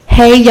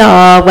Hey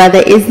y'all,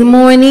 whether it's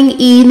morning,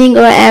 evening,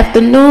 or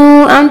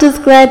afternoon, I'm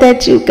just glad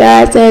that you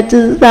guys have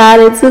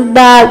decided to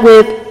vibe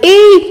with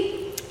E.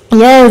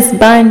 Yes,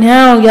 by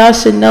now y'all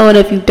should know, and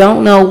if you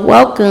don't know,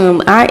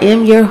 welcome. I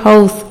am your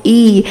host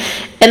E,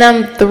 and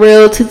I'm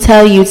thrilled to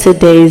tell you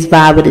today's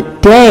vibe of the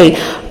day.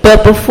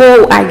 But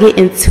before I get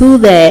into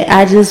that,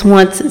 I just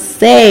want to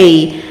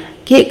say,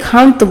 get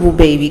comfortable,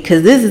 baby,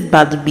 because this is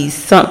about to be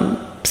something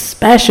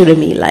special to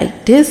me.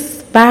 Like,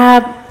 this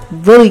vibe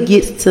really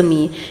gets to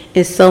me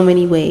in so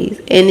many ways,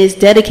 and it's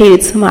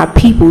dedicated to my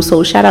people.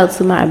 So shout out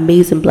to my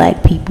amazing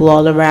black people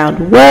all around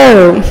the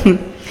world.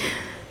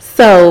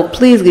 So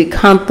please get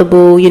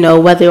comfortable,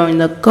 whether you're on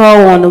the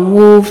go, on the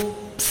move,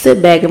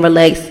 sit back and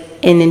relax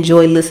and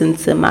enjoy listening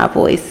to my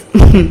voice.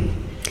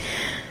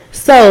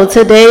 So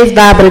today's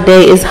vibe of the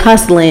day is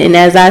hustling, and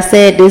as I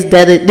said,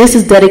 this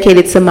is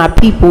dedicated to my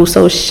people.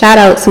 So shout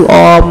out to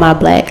all my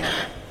black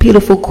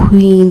beautiful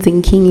queens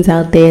and kings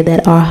out there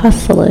that are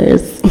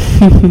hustlers.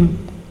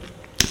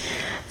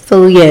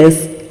 So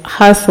yes,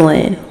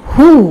 hustling.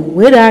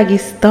 Where did I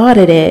get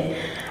started at?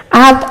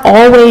 I've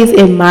always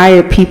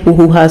admired people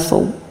who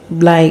hustle.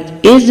 Like,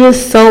 it's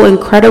just so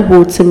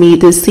incredible to me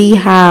to see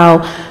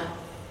how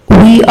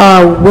we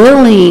are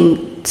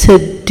willing to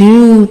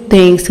do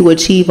things to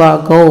achieve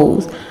our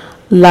goals.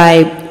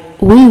 Like,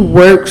 we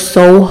work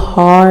so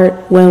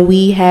hard when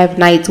we have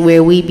nights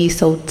where we be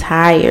so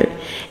tired.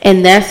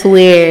 And that's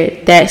where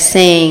that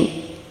saying,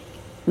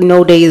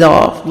 no days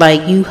off.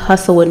 Like, you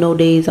hustle with no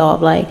days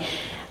off. Like,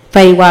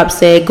 Fetty Wap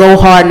said, go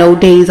hard, no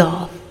days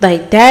off.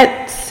 Like,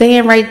 that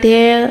saying right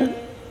there,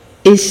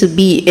 it should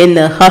be in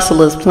the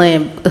Hustlers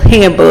Plan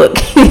handbook.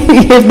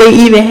 If they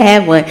even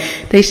have one,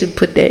 they should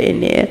put that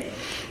in there.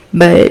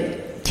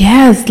 But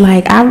yes,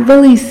 like, I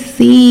really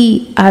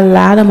see a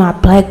lot of my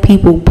black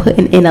people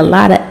putting in a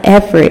lot of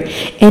effort,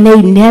 and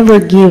they never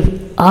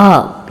give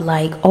up.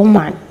 Like, oh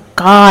my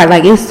God,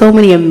 like, it's so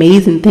many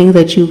amazing things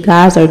that you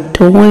guys are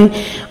doing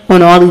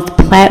on all these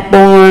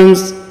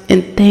platforms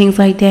and things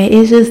like that.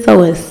 It's just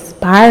so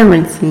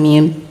inspiring to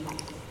me,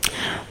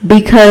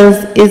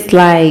 because it's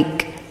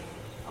like,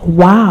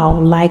 wow,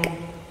 like,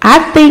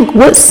 I think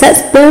what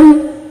sets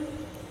them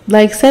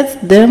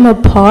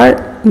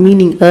apart,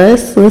 meaning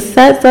us, what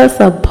sets us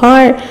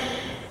apart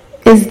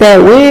is that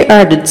we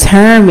are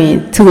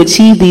determined to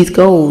achieve these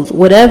goals.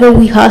 Whatever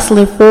we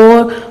hustling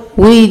for,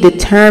 we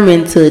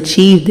determined to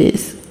achieve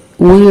this.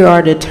 We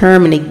are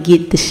determined to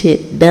get the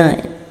shit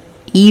done.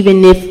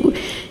 Even if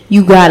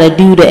you gotta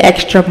do the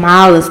extra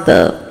mile and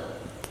stuff.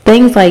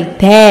 Things like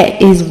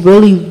that is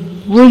really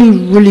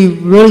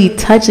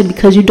touching,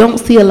 because you don't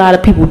see a lot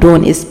of people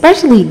doing it,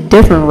 especially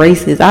different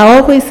races. I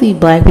always see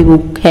black people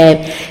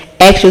have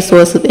extra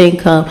source of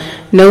income,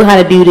 know how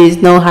to do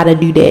this, know how to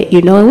do that, and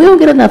we don't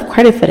get enough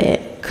credit for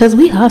that, because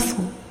we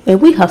hustle,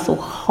 and we hustle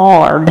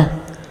hard,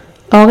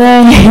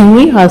 okay?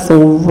 We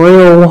hustle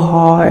real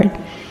hard.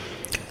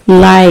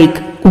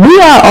 Like, we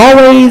are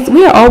always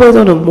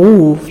on the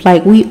move.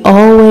 Like, we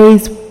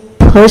always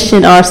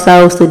pushing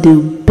ourselves to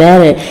do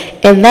better,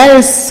 and that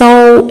is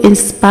so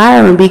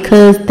inspiring,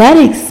 because that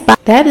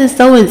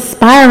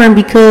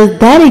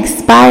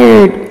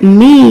inspired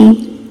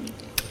me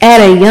at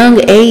a young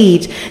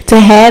age to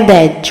have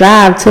that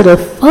drive to the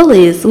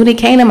fullest when it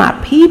came to my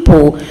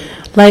people.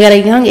 Like, at a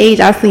young age,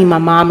 I seen my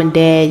mom and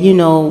dad,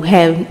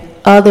 have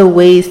other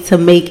ways to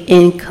make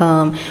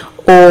income,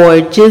 or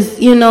just,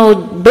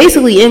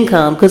 basically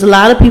income, because a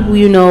lot of people,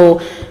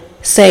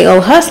 say, oh,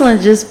 hustling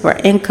just for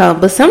income,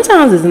 but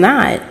sometimes it's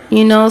not.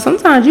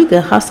 Sometimes you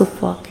can hustle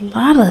for a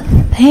lot of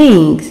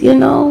things.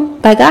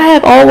 Like, I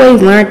have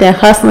always learned that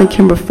hustling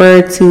can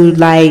refer to,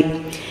 like,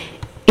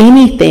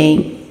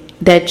 anything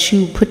that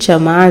you put your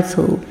mind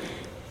to.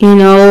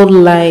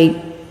 Like,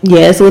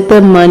 yes, with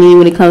the money,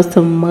 when it comes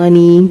to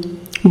money,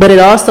 but it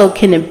also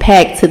can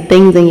impact to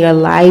things in your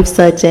life,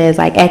 such as,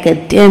 like,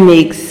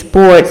 academics,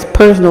 sports,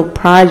 personal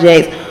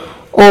projects,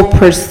 or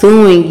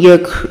pursuing your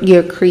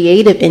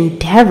creative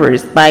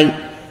endeavors. Like,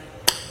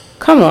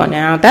 come on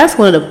now, that's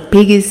one of the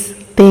biggest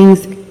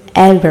things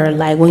ever.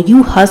 Like, when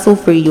you hustle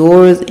for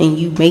yours and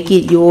you make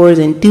it yours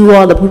and do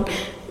all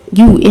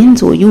you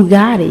into it, you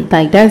got it.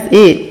 Like, that's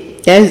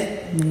it. That's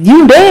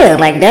you there.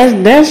 Like,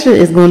 that shit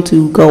is going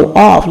to go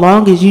off.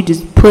 Long as you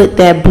just put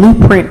that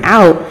blueprint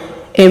out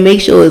and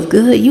make sure it's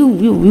good, you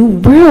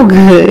real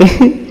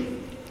good.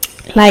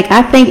 Like,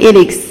 I think it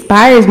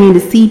inspires me to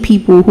see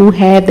people who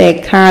have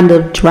that kind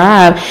of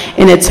drive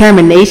and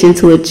determination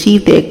to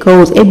achieve their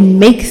goals. It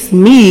makes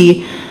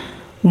me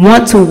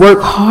want to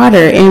work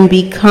harder and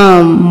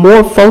become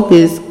more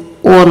focused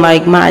on,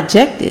 like, my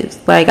objectives.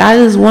 Like, I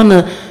just want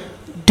to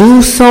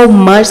do so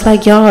much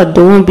like y'all are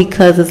doing,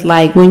 because it's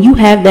like, when you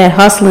have that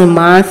hustling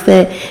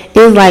mindset,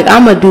 it's like,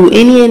 I'm going to do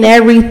any and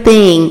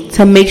everything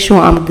to make sure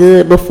I'm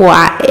good before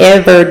I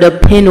ever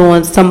depend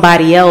on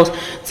somebody else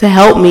to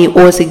help me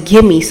or to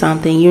give me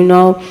something,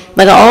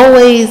 Like, I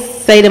always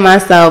say to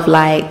myself,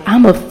 like,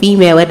 I'm a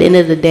female at the end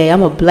of the day.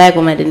 I'm a black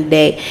woman at the end of the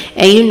day.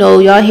 And,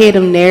 y'all hear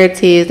them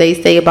narratives they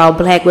say about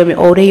black women,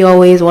 oh, they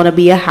always want to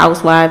be a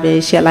housewife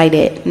and shit like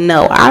that.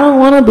 No, I don't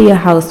want to be a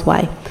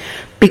housewife.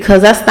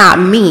 because that's not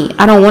me.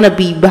 I don't want to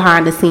be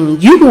behind the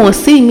scenes. You gonna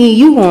see me,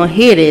 you gonna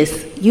hear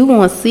this, you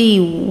gonna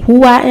see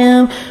who I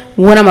am,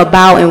 what I'm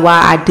about, and why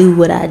I do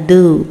what I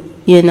do.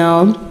 You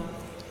know,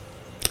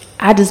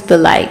 I just feel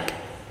like,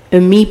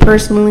 and me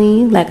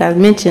personally, like I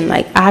mentioned,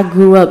 like I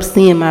grew up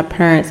seeing my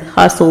parents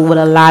hustle with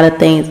a lot of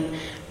things,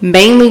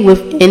 mainly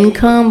with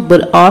income,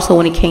 but also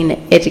when it came to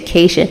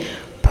education,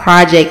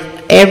 projects,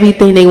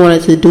 everything they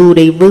wanted to do,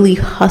 they really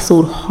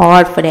hustled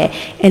hard for that.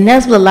 And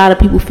that's what a lot of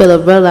people fail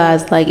to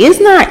realize. Like,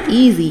 it's not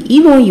easy.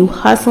 Even when you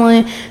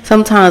hustling,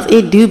 sometimes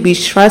it do be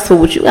stressful,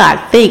 but you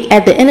gotta think,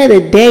 at the end of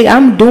the day,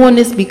 I'm doing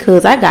this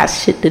because I got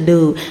shit to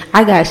do.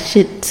 I got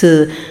shit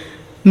to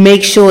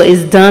make sure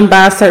it's done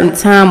by a certain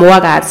time, or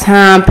I got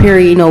time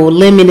period, you know,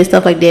 limit and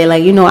stuff like that.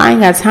 Like, you know, I ain't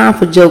got time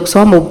for jokes,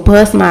 so I'm gonna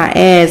bust my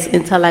ass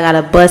until I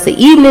gotta bust it.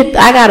 Even if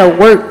I gotta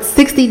work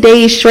 60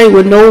 days straight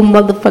with no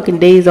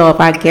motherfucking days off,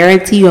 I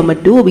guarantee you I'm gonna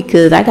do it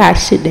because I got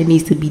shit that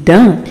needs to be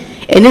done.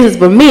 And this is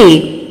for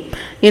me.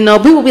 You know,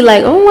 people be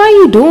like, oh, why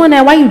you doing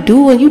that? Why you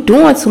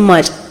doing too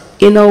much?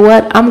 You know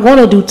what? I'm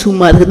gonna do too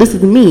much because this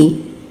is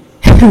me.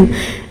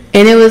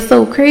 And it was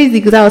so crazy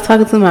because I was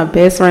talking to my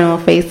best friend on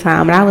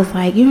FaceTime, and I was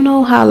like, you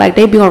know how like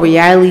they be on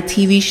reality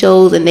TV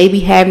shows and they be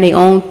having their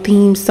own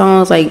theme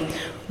songs, like,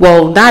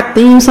 well, not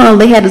theme songs,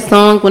 they had the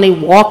songs when they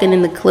walking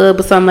in the club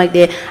or something like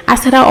that. I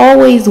said I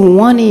always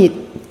wanted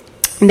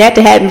that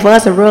to happen for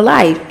us in real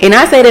life. And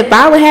I said if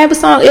I would have a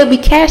song, it would be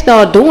Cash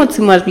Doll doing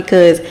too much,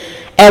 because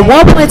at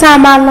one point in time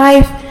in my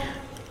life,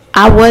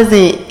 I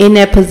wasn't in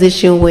that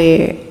position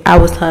where I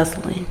was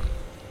hustling.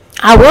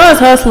 I was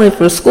hustling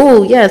for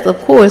school, yes, of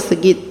course, to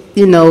get,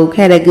 you know,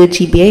 had a good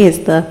GPA and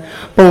stuff.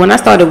 But when I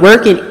started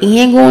working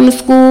and going to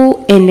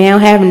school and now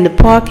having the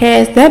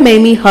podcast, that made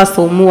me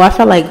hustle more. I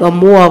felt like I'm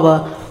more of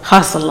a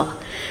hustler,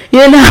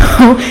 you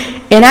know.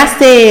 And I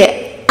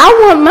said,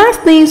 I want my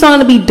theme song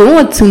to be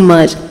doing too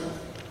much,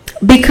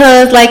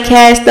 because like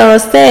Cash Doll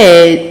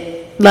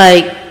said,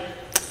 like,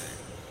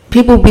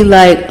 people be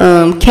like,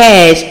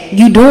 Cash,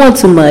 you doing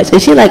too much.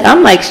 And she like,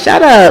 I'm like,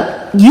 shut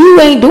up,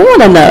 you ain't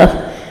doing enough.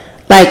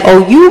 Like,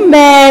 oh, you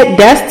mad?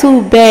 That's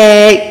too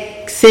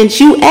bad. Since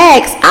you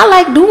asked, I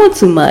like doing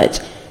too much.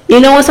 You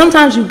know, and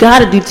sometimes you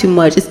gotta do too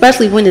much,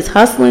 especially when it's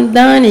hustling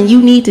done and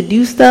you need to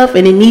do stuff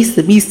and it needs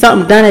to be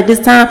something done at this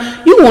time.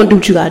 You want to do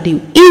what you gotta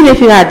do, even if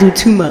you gotta do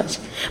too much.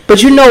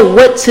 But you know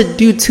what to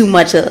do too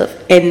much of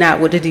and not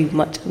what to do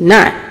much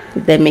not,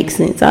 if that makes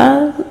sense.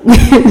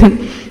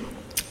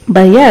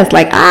 But yes,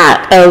 like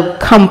I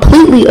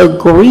completely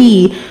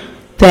agree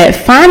that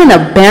finding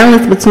a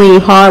balance between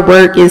hard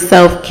work and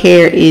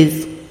self-care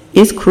is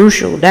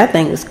crucial. That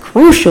thing is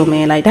crucial,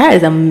 man. Like, that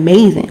is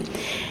amazing.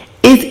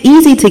 It's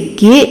easy to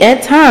get,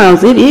 at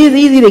times, it is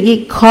easy to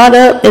get caught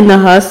up in the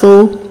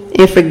hustle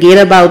and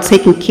forget about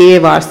taking care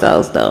of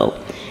ourselves, though.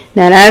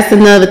 Now, that's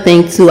another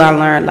thing, too, I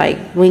learned. Like,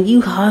 when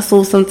you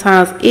hustle,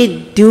 sometimes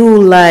it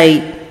do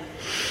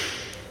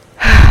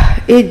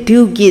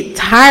get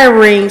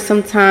tiring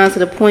sometimes, to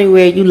the point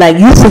where you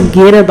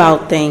forget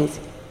about things.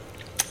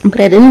 But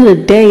at the end of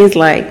the day, it's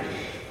like,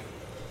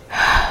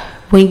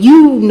 when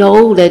you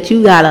know that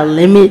you got a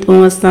limit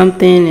on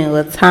something and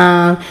a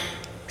time,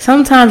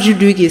 sometimes you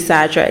do get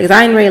sidetracked. Because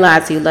I didn't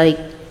realize to you, like,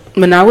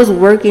 when I was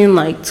working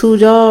like 2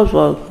 jobs,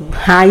 well,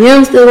 I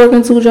am still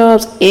working 2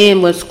 jobs,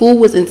 and when school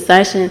was in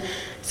session,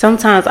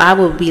 sometimes I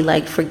would be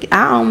like,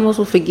 I almost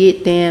would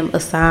forget damn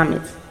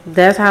assignments.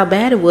 That's how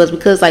bad it was.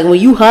 Because like when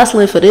you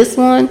hustling for this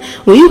one,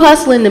 when you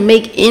hustling to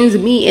make ends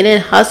meet, and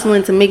then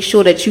hustling to make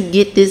sure that you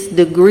get this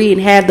degree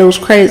and have those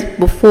credits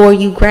before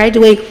you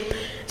graduate,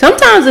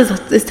 sometimes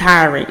it's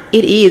tiring.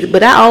 It is.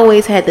 But I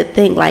always had to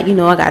think, like, you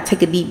know, I gotta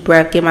take a deep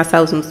breath, give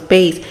myself some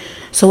space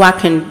so I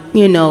can,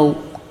 you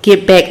know,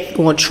 get back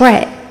on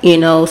track. You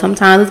know,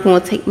 sometimes it's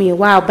going to take me a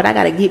while, but I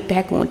got to get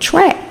back on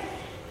track.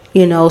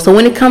 You know, so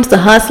when it comes to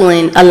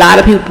hustling, a lot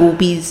of people will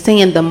be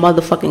saying the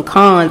motherfucking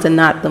cons and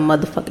not the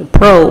motherfucking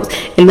pros.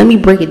 And let me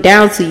break it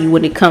down to you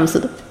when it comes to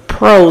the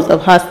pros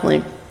of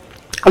hustling.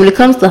 When it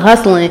comes to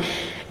hustling,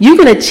 you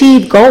can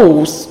achieve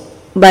goals.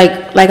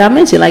 Like I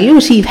mentioned, like you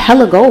achieve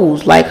hella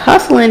goals. Like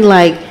hustling,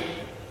 like,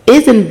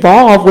 is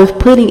involved with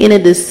putting in a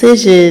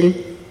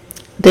decision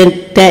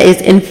that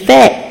is in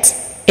fact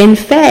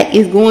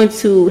is going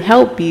to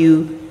help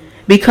you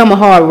become a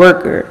hard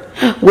worker,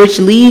 which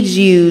leads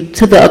you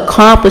to the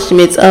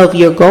accomplishments of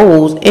your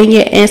goals and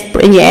your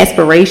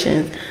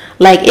aspirations.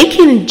 Like, it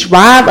can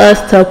drive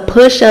us to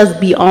push us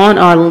beyond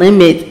our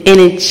limits and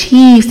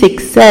achieve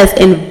success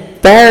in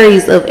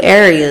various of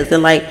areas,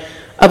 and like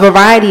a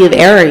variety of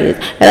areas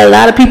that a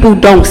lot of people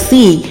don't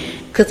see.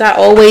 Because I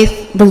always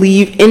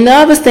believe in the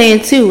other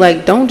saying too,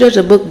 like, don't judge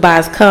a book by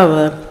its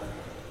cover.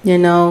 You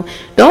know,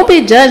 don't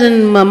be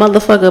judging a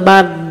motherfucker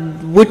by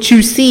what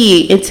you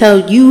see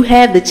until you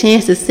have the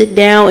chance to sit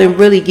down and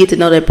really get to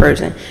know that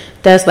person.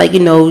 That's like,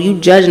 you know, you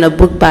judging a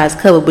book by its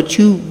cover, but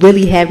you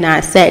really have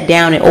not sat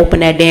down and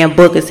opened that damn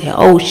book and said,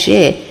 oh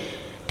shit,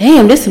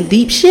 damn, this some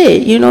deep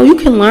shit. You know, you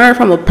can learn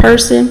from a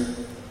person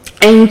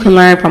and you can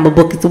learn from a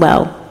book as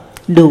well.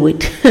 Do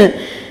it.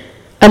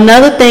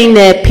 Another thing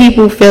that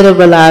people fail to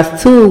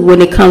realize too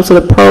when it comes to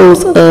the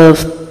pros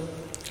of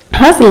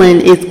hustling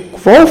is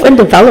growth and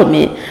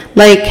development.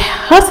 Like,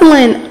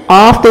 hustling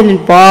often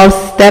involves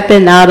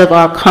stepping out of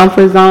our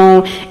comfort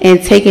zone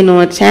and taking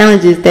on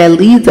challenges that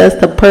leads us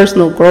to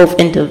personal growth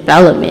and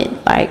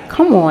development. Like,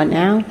 come on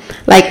now.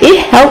 Like,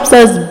 it helps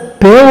us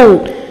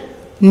build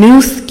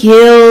new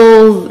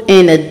skills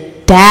and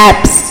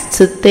adapts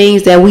to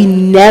things that we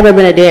never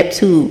been adapt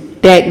to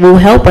that will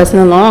help us in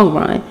the long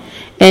run.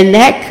 And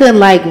that could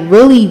like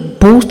really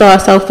boost our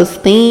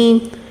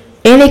self-esteem,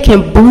 and it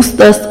can boost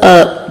us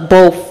up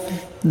both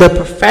the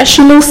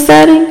professional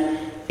setting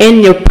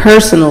and your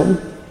personal.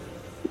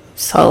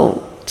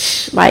 So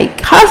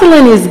like,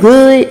 hustling is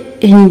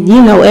good, and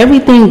you know,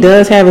 everything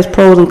does have its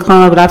pros and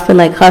cons, but I feel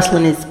like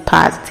hustling is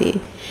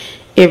positive.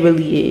 It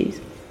really is.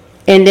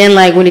 And then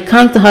like, when it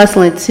comes to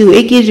hustling too,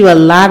 it gives you a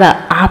lot of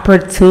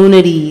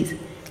opportunities.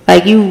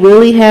 Like, you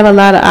really have a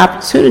lot of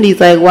opportunities.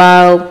 Like,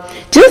 wow,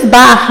 just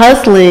by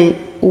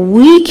hustling,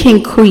 we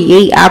can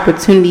create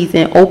opportunities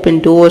and open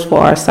doors for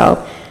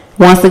ourselves.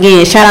 Once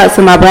again, shout out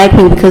to my black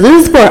people, because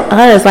this is for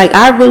us. Like,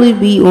 I really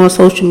be on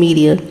social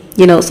media.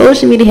 You know,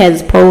 social media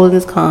has its pros and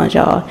its cons,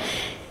 y'all.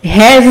 It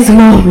has its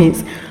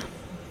moments.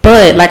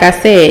 But like I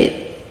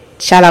said,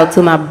 shout out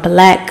to my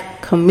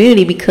black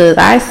community, because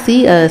I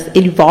see us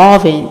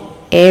evolving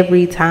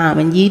every time.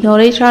 And you know,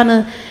 they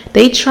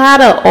try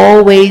to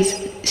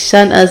always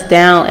shut us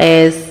down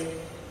as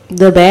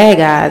the bad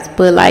guys,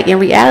 but like, in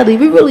reality,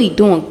 we really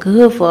doing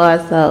good for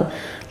ourselves.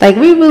 Like,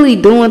 we really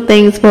doing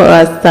things for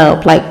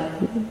ourselves.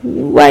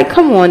 Like,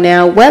 come on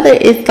now. Whether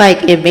it's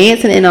like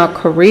advancing in our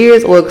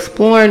careers or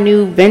exploring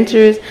new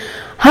ventures,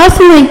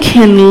 hustling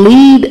can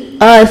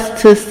lead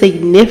us to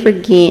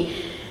significant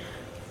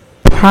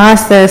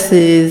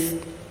processes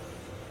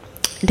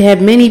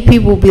that many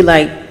people be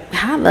like,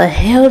 how the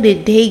hell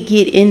did they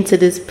get into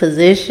this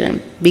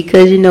position?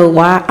 Because you know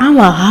why? I'm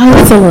a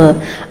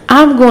hustler.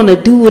 I'm going to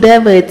do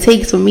whatever it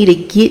takes for me to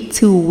get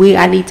to where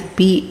I need to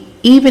be,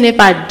 even if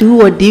I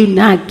do or do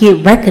not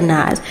get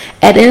recognized.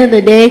 At the end of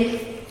the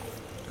day,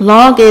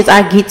 long as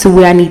I get to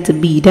where I need to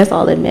be, that's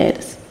all that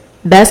matters.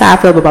 That's how I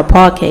feel about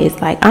my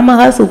podcast. Like, I'm a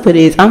hustle for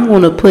this. I'm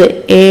going to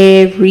put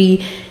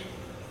everything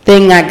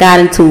I got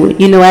into it.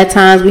 You know, at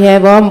times we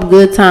have all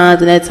good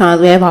times, and at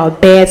times we have all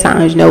bad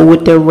times. You know,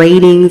 with the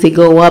ratings, it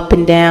go up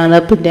and down.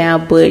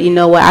 But you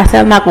know what? I said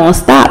I'm not going to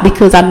stop,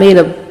 because I made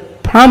a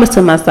promise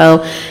to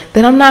myself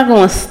that I'm not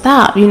going to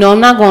stop. You know, I'm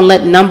not going to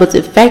let numbers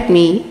affect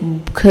me,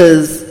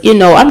 because, you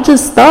know, I'm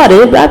just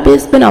started.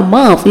 It's been a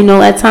month. You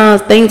know, at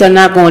times things are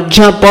not going to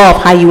jump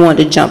off how you want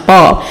to jump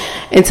off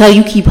until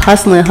you keep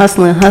hustling,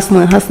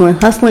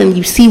 and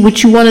you see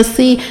what you want to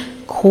see.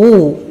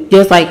 Cool.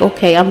 Just like,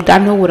 okay, I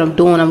know what I'm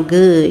doing. I'm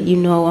good. You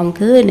know, I'm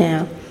good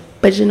now.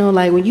 But, you know,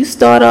 like, when you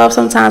start off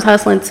sometimes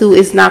hustling too,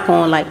 it's not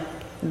going like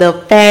the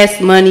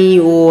fast money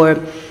or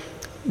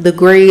the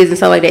grades and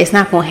stuff like that. It's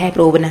not going to happen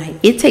overnight.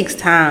 It takes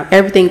time.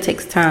 Everything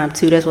takes time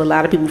too. That's what a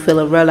lot of people feel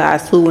and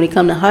realize too. When it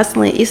comes to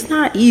hustling, it's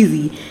not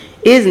easy.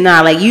 It's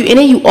not like you. And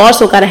then you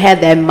also got to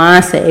have that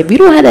mindset. If you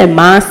don't have that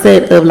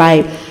mindset of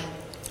like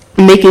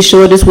making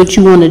sure this is what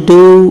you want to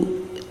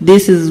do,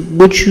 this is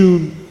what you're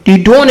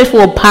doing it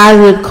for a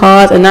positive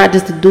cause, and not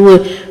just to do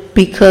it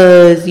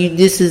because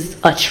this is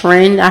a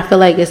trend. I feel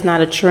like it's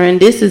not a trend.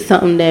 This is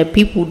something that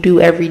people do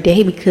every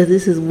day because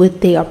this is what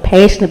they are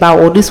passionate about,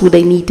 or this is what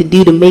they need to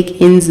do to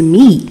make ends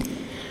meet.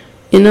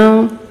 You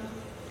know?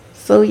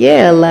 So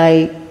yeah,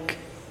 like,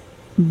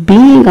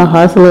 being a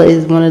hustler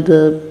is one of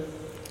the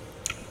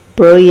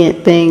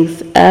brilliant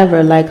things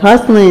ever. Like,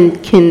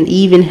 hustling can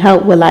even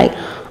help with like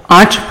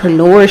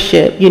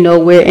entrepreneurship, you know,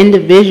 where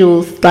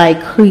individuals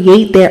like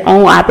create their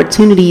own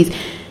opportunities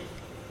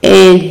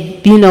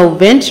and, you know,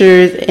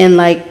 ventures, and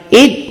like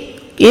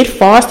it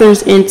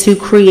fosters into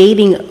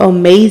creating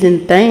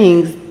amazing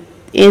things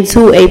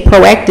into a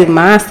proactive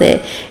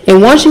mindset.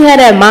 And once you have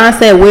that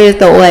mindset where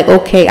it's like,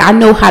 okay, I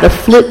know how to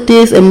flip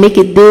this and make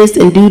it this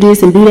and do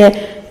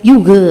that,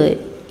 you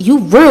good. You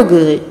real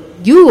good.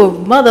 You a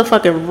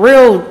motherfucking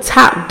real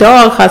top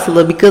dog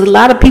hustler, because a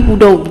lot of people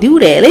don't do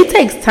that. It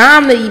takes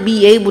time to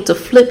be able to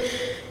flip,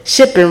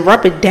 ship, and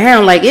rub it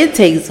down. Like, it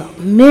takes a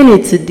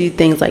minute to do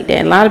things like that.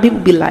 And a lot of people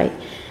be like,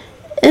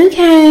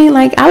 okay,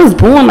 like, I was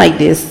born like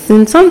this.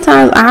 And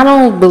sometimes I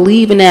don't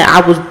believe in that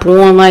I was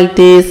born like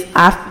this.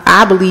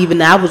 I believe in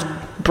that I was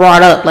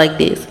brought up like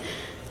this.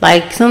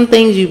 Like, some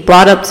things you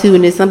brought up to,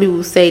 and then some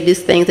people say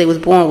these things they was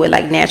born with,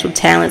 like natural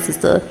talents and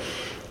stuff.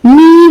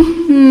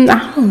 Me,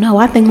 I don't know.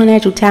 I think my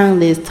natural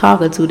talent is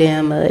talking too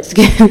damn much.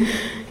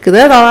 Because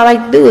that's all I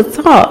like to do is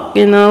talk,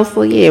 you know.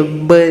 So, yeah.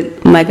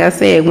 But like I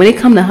said, when it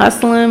comes to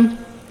hustling,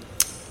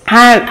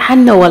 I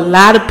know a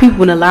lot of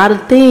people and a lot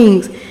of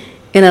things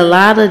in a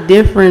lot of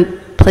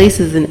different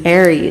places and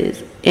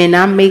areas. And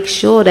I make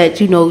sure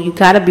that, you know, you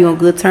got to be on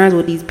good terms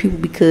with these people,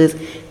 because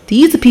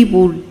these are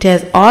people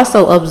that's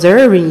also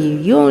observing you.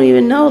 You don't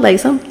even know. Like,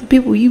 some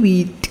people you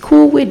be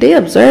cool with, they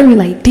observe me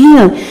like,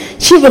 damn,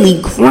 she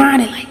really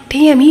grinding. Like,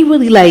 damn, he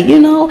really like, you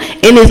know.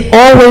 And it's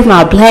always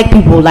my black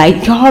people,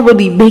 like, y'all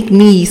really make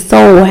me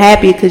so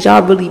happy because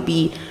y'all really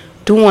be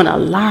doing a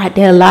lot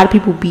that a lot of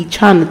people be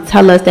trying to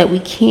tell us that we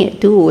can't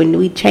do, and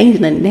we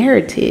changing the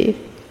narrative.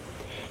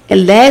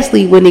 And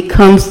lastly, when it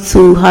comes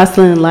to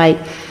hustling, like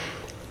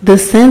the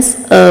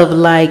sense of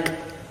like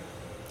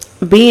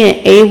being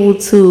able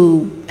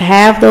to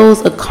have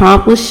those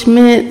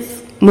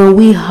accomplishments when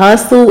we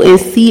hustle and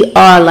see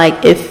our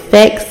like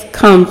effects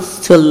comes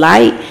to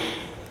light,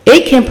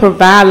 it can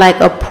provide like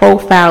a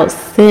profound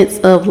sense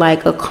of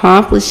like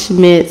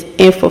accomplishments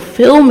and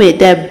fulfillment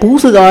that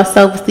boosts our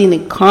self-esteem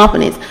and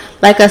confidence.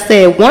 Like I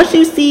said, once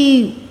you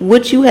see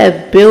what you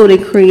have built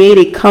and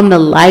created come to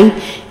life,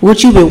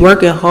 what you've been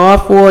working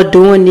hard for,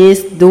 doing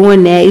this,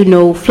 doing that, you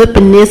know,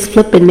 flipping this,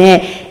 flipping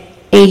that,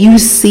 and you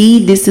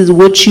see this is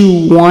what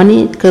you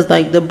wanted, because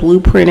like the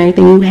blueprint,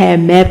 everything you had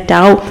mapped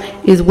out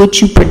is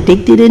what you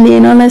predicted in there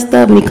and all that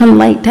stuff, and it come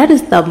like, that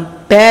is the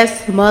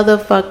best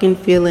motherfucking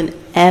feeling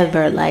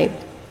ever. Like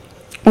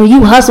when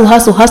you hustle,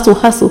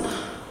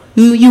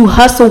 you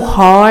hustle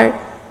hard.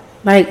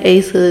 Like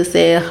Ace Hood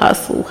said,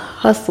 hustle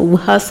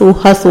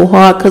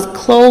hard, because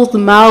closed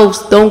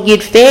mouths don't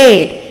get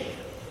fed.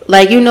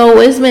 Like, you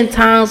know, it's been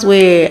times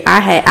where I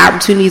had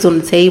opportunities on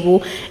the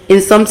table,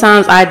 and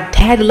sometimes I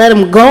had to let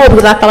them go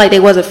because I felt like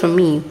they wasn't for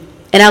me.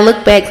 And I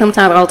look back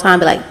sometimes all the time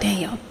and be like,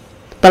 damn.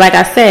 But like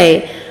I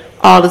say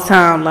all the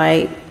time,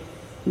 like,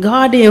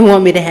 God didn't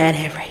want me to have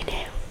that right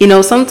now. You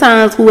know,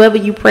 sometimes whoever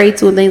you pray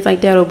to and things like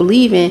that or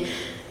believe in,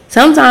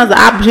 sometimes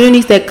the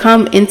opportunities that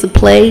come into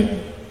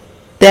play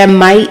that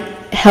might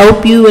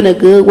help you in a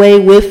good way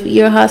with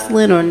your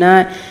hustling or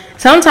not,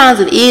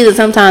 sometimes it is and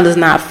sometimes it's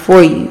not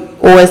for you,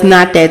 or it's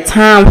not that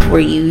time for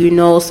you, you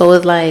know. So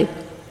it's like,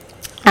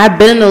 I've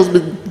been in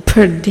those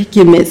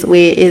predicaments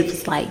where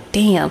it's like,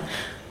 damn,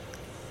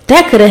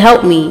 that could have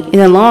helped me in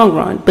the long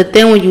run. But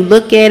then when you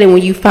look at it,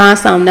 when you find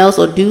something else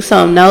or do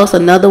something else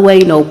another way,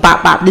 you know,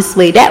 bop this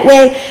way, that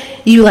way,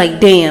 you like,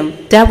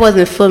 damn, that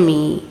wasn't for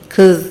me,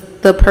 because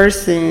the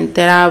person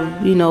that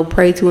I, you know,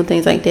 pray to and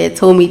things like that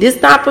told me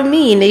this not for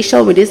me, and they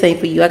showed me this ain't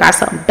for you. I got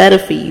something better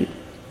for you.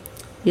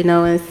 You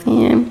know what I'm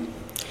saying?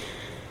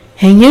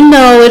 And you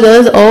know,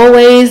 there's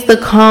always the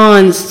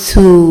cons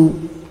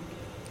to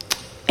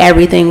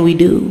everything we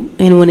do.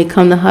 And when it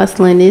comes to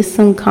hustling, there's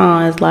some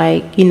cons,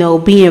 like, you know,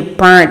 being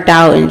burnt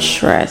out and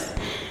stressed.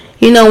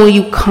 You know, when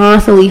you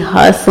constantly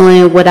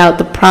hustling without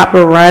the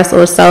proper rest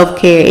or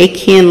self-care, it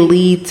can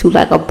lead to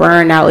like a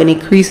burnout and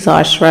increase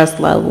our stress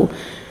level.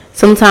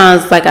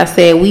 Sometimes, like I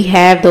said, we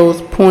have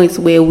those points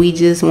where we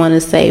just want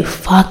to say,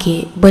 fuck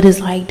it. But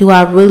it's like, do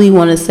I really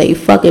want to say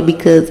fuck it?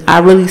 Because I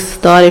really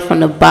started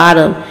from the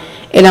bottom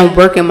and I'm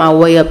working my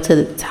way up to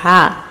the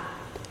top.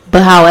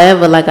 But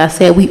however, like I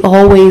said, we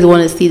always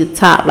want to see the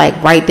top,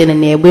 like right then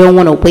and there. We don't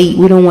want to wait.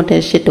 We don't want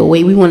that shit to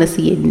wait. We want to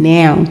see it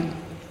now.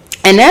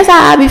 And that's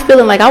how I be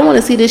feeling. Like, I want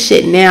to see this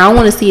shit now. I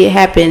want to see it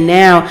happen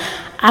now.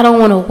 I don't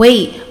want to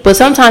wait. But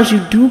sometimes you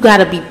do got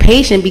to be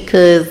patient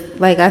because,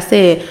 like I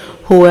said,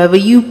 whoever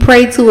you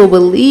pray to or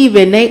believe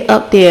in, they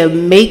up there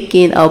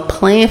making a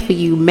plan for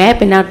you,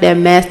 mapping out that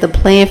master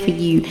plan for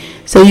you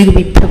so you can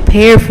be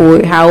prepared for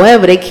it.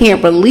 However, they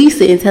can't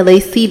release it until they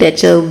see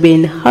that you've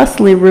been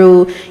hustling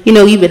real, you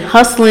know, you've been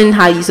hustling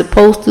how you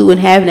supposed to and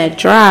having that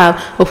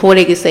drive before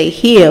they can say,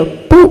 here,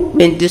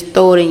 boop, and just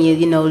throw it in you,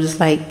 you know, just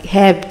like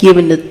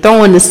throwing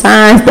the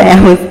signs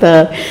down and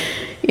stuff,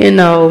 you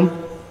know.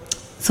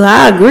 So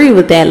I agree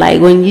with that. Like,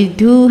 when you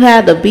do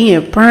have to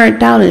being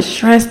burnt out and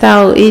stressed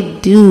out,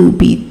 it do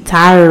be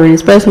tiring,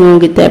 especially when you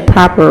get that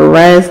proper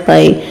rest.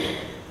 Like,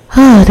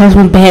 that's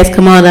when bags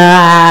come out of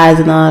our eyes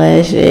and all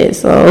that shit.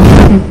 So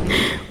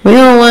we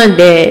don't want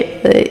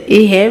that, but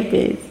it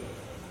happens.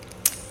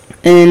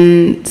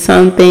 And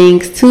some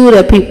things too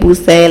that people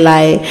say,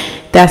 like,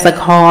 that's a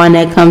con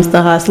that comes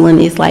to hustling,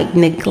 is like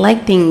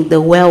neglecting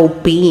the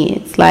well-being.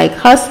 It's like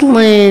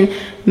hustling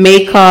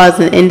may cause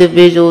an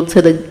individual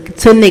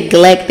to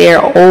neglect their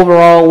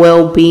overall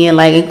well-being,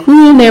 like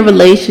including their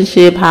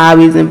relationship,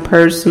 hobbies, and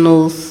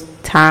personal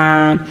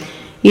time.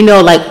 You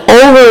know, like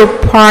over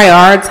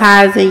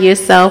prioritizing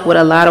yourself with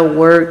a lot of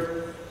work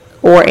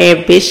or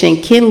ambition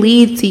can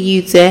lead to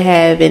you to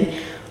have an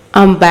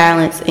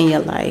imbalance in your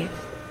life.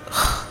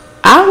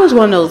 I was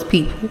one of those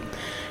people.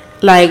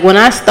 Like, when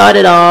I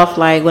started off,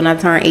 like when I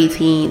turned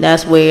 18,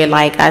 that's where,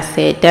 like I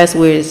said, that's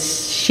where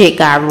shit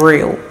got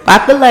real. I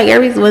feel like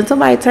when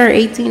somebody turned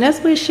 18, that's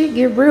where shit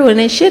get real, and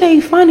then shit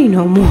ain't funny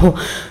no more.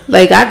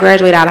 Like, I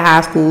graduated out of high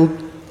school,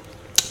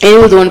 and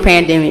it was during the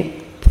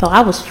pandemic, so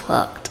I was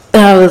fucked.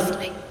 I was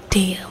like,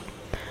 damn.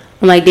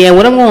 I'm like, damn,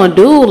 what I'm gonna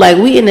do? Like,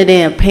 we in the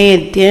damn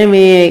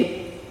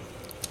pandemic.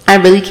 I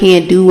really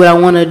can't do what I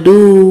want to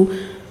do.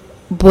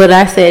 But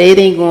I said it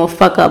ain't gonna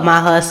fuck up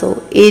my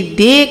hustle. It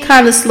did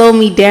kind of slow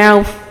me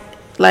down,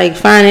 like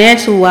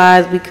financial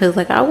wise, because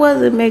like I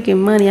wasn't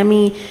making money. I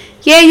mean,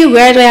 yeah, you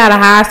graduate out of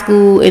high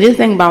school, and this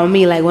thing about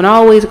me, like when I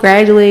always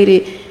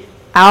graduated,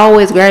 I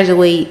always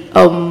graduate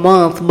a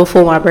month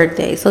before my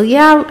birthday. So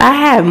yeah, I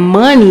had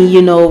money,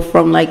 you know,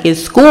 from like in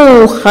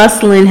school,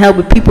 hustling,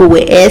 helping people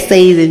with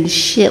essays and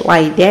shit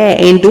like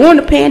that. And during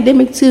the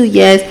pandemic too,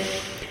 yes,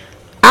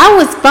 I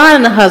was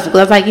finding the hustle.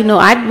 I was like, you know,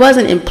 I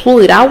wasn't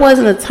employed. I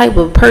wasn't the type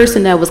of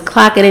person that was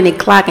clocking in and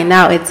clocking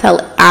out until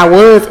I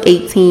was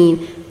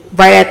 18,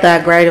 right after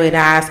I graduated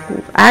high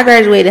school. I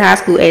graduated high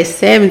school at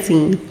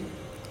 17.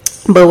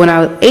 But when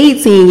I was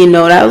 18, you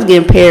know, I was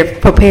getting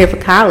prepared for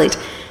college.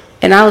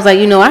 And I was like,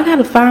 you know, I got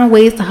to find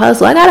ways to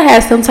hustle. I got to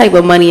have some type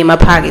of money in my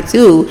pocket,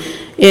 too.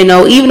 You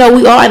know, even though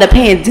we are in a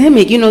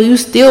pandemic, you know, you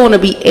still want to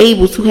be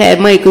able to have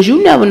money because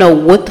you never know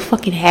what the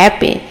fuck can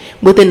happen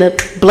within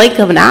the blink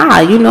of an eye,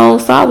 you know.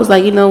 So I was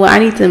like, you know what, I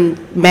need to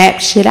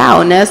map shit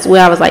out. And that's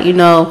where I was like, you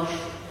know,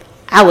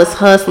 I was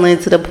hustling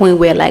to the point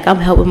where, like, I'm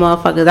helping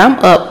motherfuckers. I'm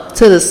up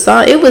to the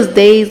sun. It was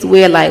days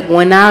where, like,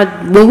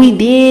 when we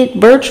did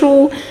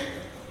virtual,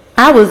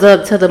 I was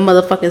up to the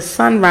motherfucking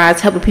sunrise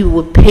helping people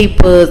with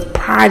papers,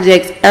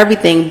 projects,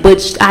 everything.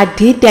 But I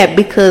did that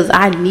because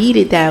I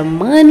needed that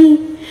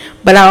money.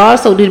 But I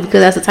also did it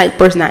because that's the type of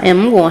person I am.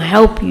 I'm going to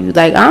help you.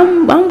 Like,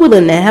 I'm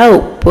willing to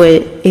help.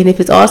 And if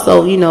it's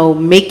also, you know,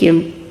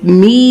 making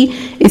me,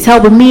 it's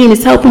helping me and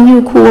it's helping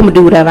you, cool, I'm going to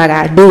do whatever I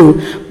got to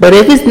do. But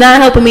if it's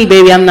not helping me,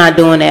 baby, I'm not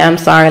doing that. I'm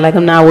sorry. Like,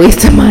 I'm not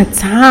wasting my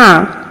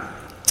time.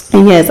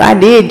 And yes, I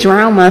did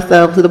drown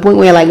myself to the point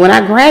where, like, when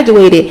I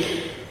graduated,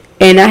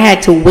 and I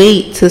had to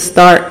wait to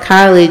start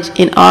college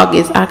in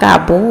August, I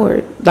got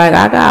bored.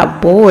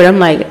 I'm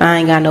like, I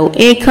ain't got no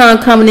income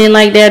coming in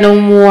like that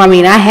no more. I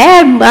mean,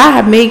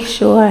 I make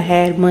sure I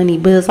had money,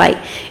 but it's like,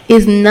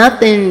 there's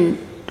nothing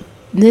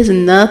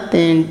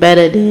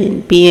better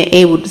than being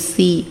able to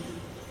see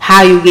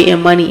how you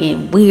getting money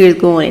and where it's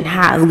going and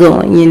how it's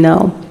going, you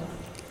know.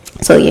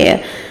 So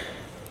yeah,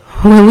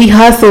 when we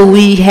hustle,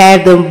 we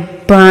have the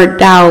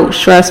burnt out,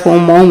 stressful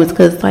moments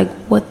because, like,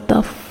 what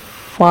the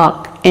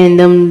fuck? And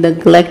them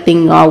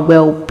neglecting our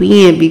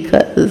well-being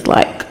because it's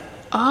like,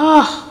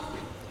 what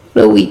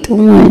are we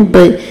doing?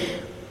 But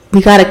we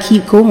got to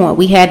keep going.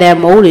 We had that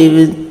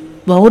motive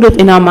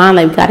in our mind,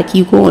 like, we got to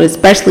keep going,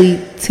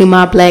 especially to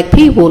my black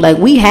people. Like,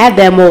 we have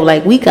that motive,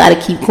 like, we got to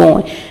keep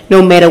going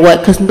no matter what,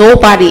 because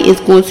nobody is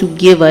going to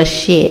give us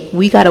shit.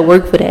 We got to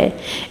work for that.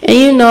 And,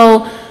 you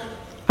know,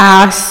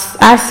 I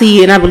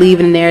see and I believe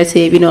in the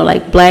narrative, you know,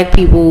 like, black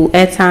people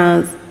at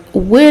times,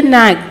 we're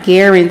not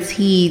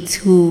guaranteed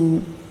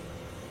to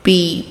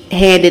be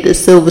handed a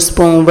silver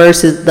spoon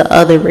versus the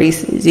other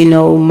races. You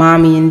know,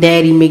 mommy and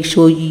daddy make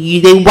sure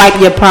they wipe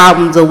your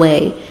problems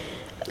away.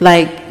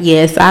 Like,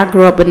 yes, I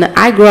grew up in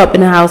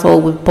a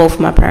household with both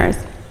my parents,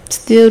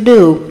 still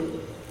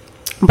do.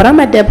 But I'm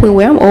at that point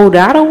where I'm older.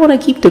 I don't want to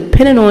keep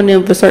depending on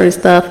them for certain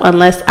stuff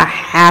unless I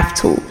have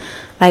to.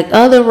 Like,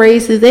 other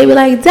races, they be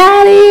like,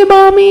 daddy,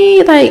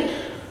 mommy. Like,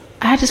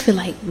 I just feel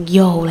like,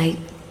 yo, like,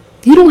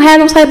 you don't have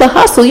no type of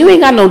hustle. You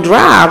ain't got no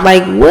drive.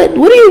 Like, what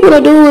are you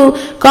going to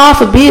do? God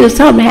forbid if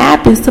something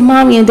happens to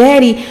mommy and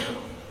daddy.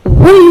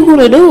 What are you going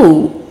to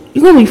do?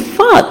 You're going to be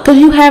fucked because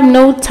you have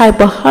no type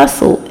of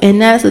hustle.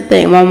 And that's the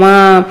thing. My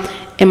mom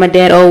and my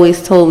dad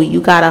always told me,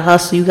 you got to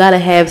hustle. You got to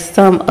have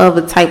some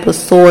other type of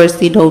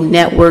source, you know,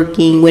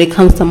 networking when it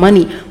comes to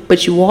money.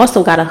 But you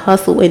also got to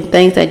hustle in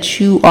things that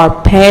you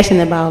are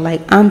passionate about.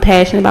 Like, I'm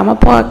passionate about my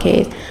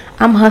podcast.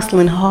 I'm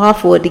hustling hard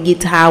for it to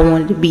get to how I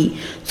want it to be.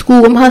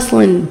 School, I'm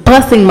hustling,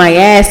 busting my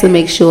ass to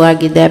make sure I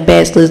get that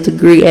bachelor's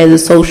degree as a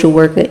social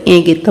worker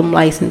and get them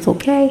licensed,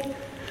 okay?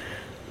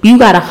 You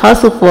got to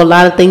hustle for a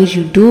lot of things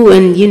you do.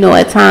 And, you know,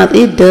 at times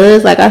it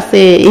does. Like I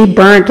said, it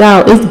burnt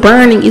out. It's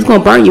burning. It's going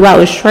to burn you out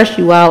and stress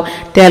you out.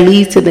 That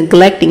leads to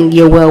neglecting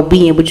your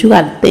well-being. But you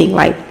got to think,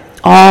 like,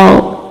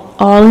 all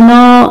in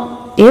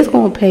all, it's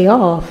going to pay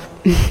off.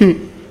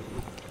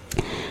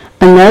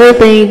 Another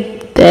thing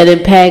that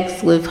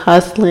impacts with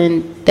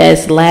hustling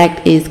that's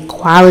lacked is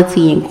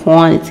quality and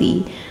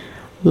quantity.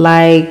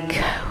 Like,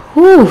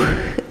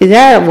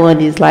 that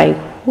one is like,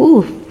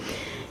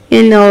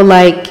 you know,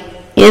 like,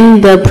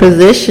 in the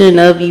position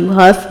of you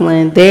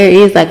hustling, there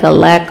is like a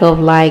lack of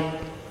like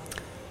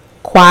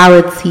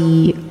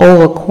quality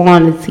over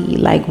quantity.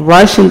 Like,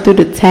 rushing through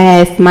the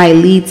task might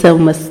lead to a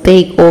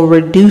mistake or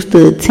reduce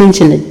the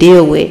attention to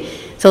deal with.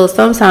 So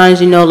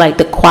sometimes, you know, like,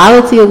 the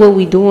quality of what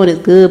we're doing is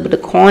good, but the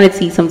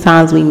quantity,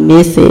 sometimes we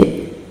miss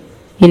it.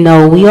 You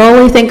know, we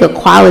always think of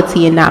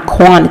quality and not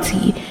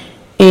quantity.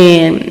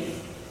 And,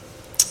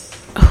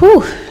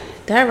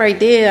 that right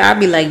there, I'd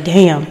be like,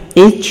 damn,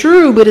 it's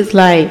true, but it's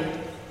like,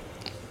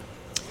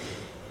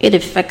 it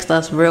affects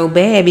us real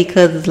bad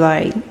because it's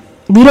like,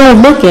 we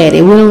don't look at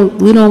it.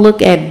 We don't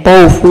look at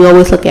both. We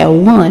always look at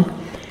one.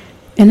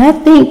 And I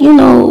think, you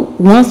know,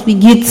 once we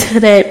get to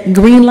that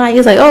green light,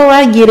 it's like, oh,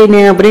 I get it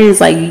now. But then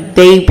it's like,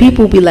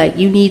 people be like,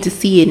 you need to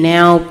see it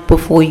now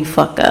before you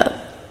fuck up,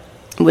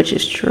 which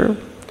is true.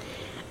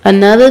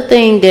 Another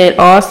thing that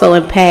also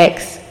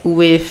impacts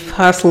with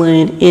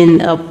hustling in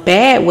a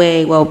bad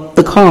way, well,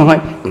 the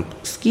con,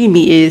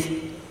 is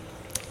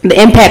the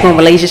impact on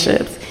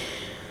relationships.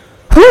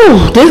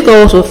 This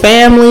goes with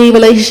family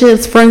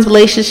relationships, friends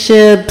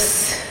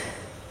relationships,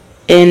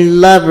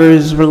 in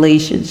lovers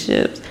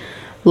relationships.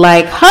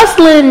 Like,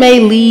 hustling may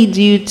lead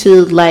you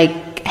to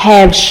like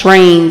have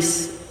strange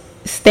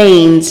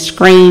stains,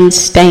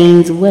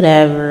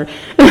 whatever,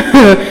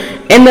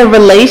 in the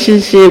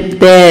relationship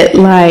that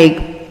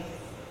like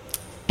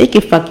it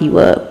can fuck you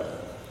up.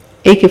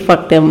 It can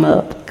fuck them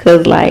up.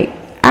 Cause like,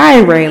 I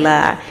ain't really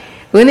lie.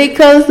 When it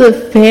comes to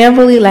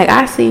family, like,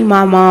 I seen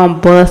my mom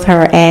bust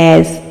her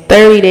ass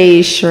 30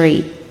 days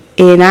straight.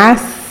 And I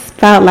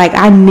felt like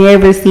I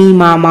never seen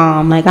my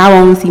mom. Like, I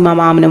only see my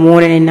mom in the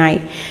morning and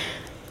night.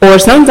 Or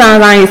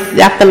sometimes I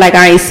feel like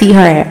I ain't see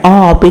her at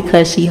all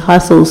because she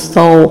hustles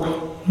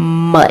so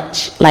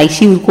much. Like,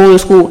 she was going to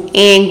school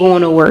and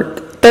going to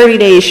work 30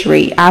 days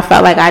straight. I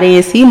felt like I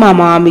didn't see my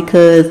mom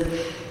because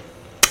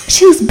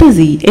she was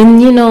busy. And,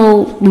 you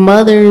know,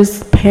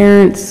 mothers,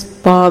 parents,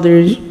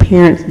 fathers,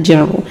 parents in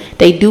general,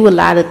 they do a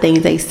lot of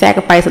things. They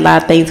sacrifice a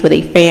lot of things for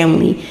their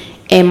family.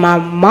 And my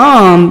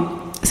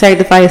mom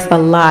sacrificed a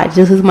lot,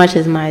 just as much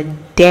as my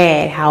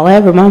dad.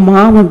 However, my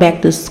mom went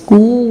back to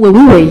school when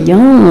we were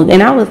young.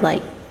 And I was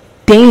like,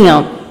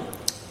 damn.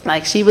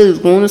 Like, she really was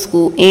going to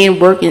school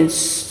and working.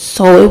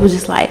 So it was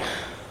just like,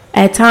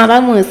 at times I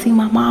want to see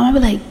my mom. I'd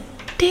be like,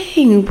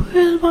 dang,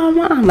 where's my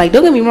mom? Like,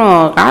 don't get me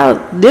wrong,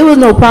 there was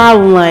no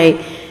problem.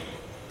 Like,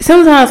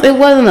 sometimes it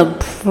wasn't a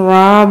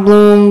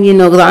problem, you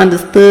know, because I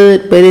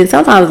understood. But then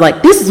sometimes,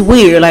 like, this is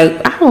weird.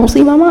 Like, I don't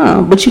see my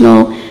mom. But, you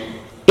know,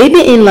 it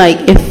didn't,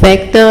 like,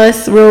 affect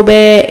us real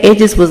bad. It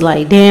just was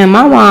like, damn,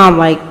 my mom,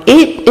 like,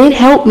 it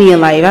helped me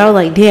in life. I was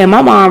like, damn,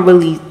 my mom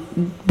really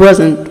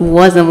wasn't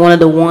one of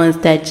the ones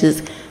that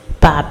just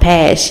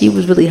bypassed. She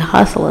was really a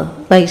hustler.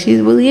 Like, she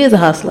really is a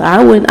hustler.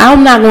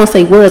 I'm not going to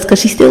say was, because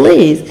she still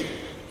is.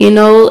 You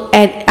know,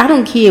 I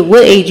don't care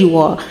what age you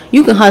are.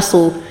 You can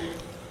hustle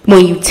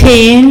when you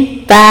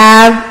 10,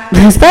 5,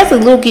 especially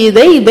little kids.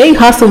 They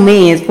hustle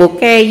mans.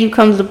 Okay, you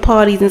come to the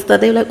parties and stuff.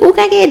 They're like, oh,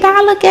 can I get a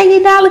dollar? Can I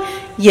get a dollar?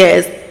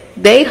 Yes,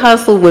 they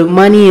hustle with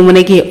money, and when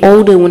they get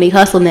older, when they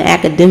hustle in the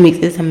academics,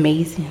 it's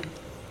amazing.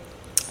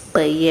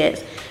 But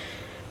yes,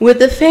 with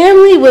the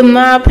family, with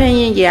my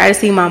opinion, yeah, I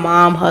see my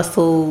mom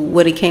hustle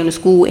when it came to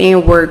school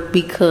and work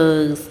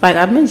because, like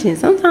I mentioned,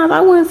 sometimes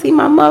I wouldn't see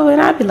my mother, and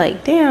I'd be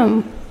like,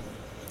 damn,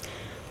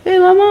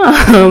 where's my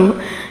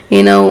mom?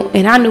 You know,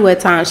 and I knew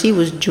at times she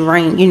was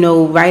drained, you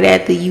know, right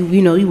after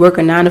you work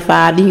a 9 to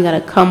 5, then you got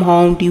to come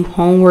home, do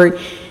homework.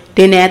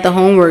 Then after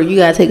homework, you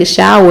got to take a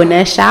shower, and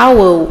that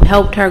shower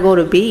helped her go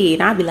to bed.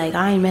 And I'd be like,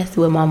 I ain't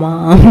messing with my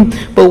mom.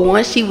 But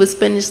once she was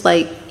finished,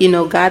 like, you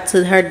know, got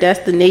to her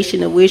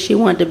destination of where she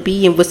wanted to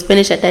be and was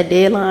finished at that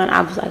deadline,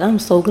 I was like, I'm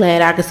so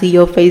glad I can see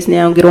your face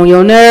now and get on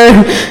your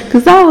nerve.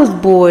 Because I was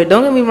bored.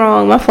 Don't get me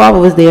wrong. My father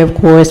was there, of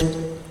course.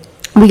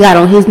 We got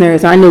on his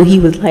nerves. I knew he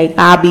was like,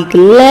 I'll be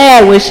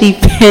glad when she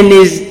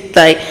finished.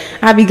 Like,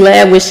 I'll be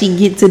glad when she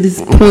get to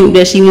this point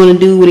that she want to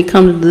do when it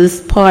comes to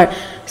this part,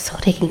 so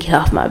they can get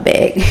off my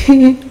back.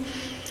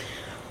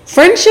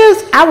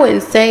 Friendships, I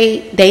wouldn't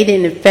say they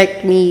didn't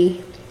affect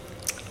me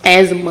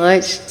as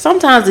much.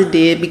 Sometimes it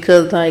did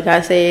because, like I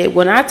said,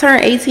 when I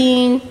turned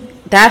 18,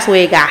 that's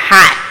where it got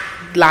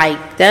hot.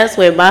 Like, that's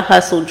where my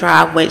hustle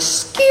drive went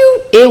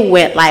skew. It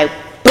went like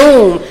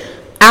boom.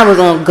 I was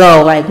on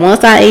go. Like,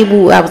 once I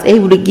was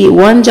able to get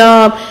one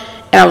job,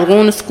 and I was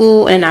going to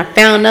school, and I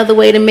found another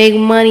way to make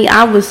money.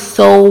 I was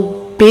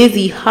so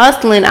busy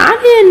hustling. I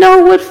didn't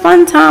know what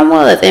fun time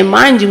was. And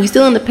mind you, we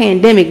still in the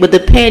pandemic, but the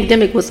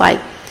pandemic was like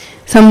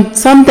some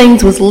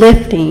things was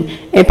lifting,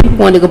 and people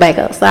wanted to go back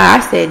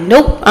outside. I said,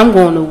 nope, I'm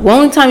going to. The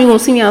only time you're going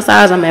to see me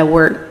outside is I'm at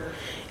work.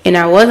 And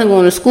I wasn't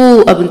going to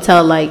school up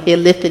until like it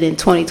lifted in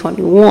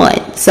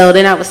 2021. So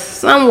then I was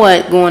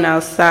somewhat going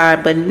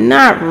outside, but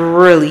not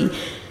really.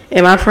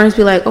 And my friends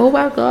be like, oh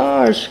my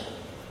gosh,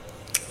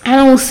 I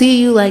don't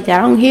see you like that.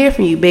 I don't hear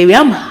from you, baby.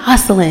 I'm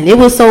hustling. It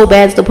was so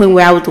bad to the point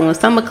where I was doing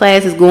summer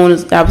classes, going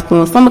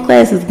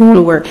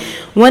to work.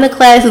 Winter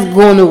classes,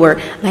 going to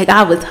work. Like,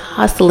 I was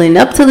hustling.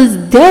 Up to this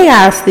day,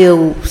 I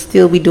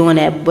still be doing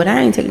that. But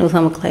I ain't taking no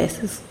summer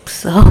classes.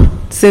 So,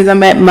 since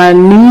I'm at my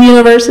new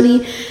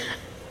university,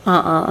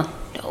 no,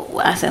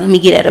 I said, let me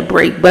get at a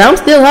break. But I'm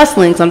still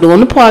hustling, so I'm doing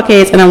the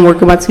podcast and I'm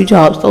working my 2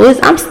 jobs. So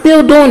I'm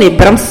still doing it,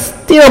 but I'm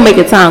still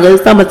making time.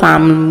 It's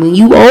summertime. When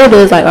you older,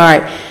 it's like, all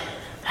right,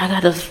 I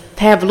got to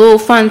have a little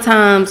fun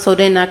time so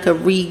then I could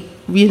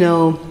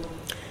recap,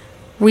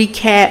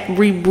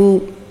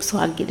 reboot, so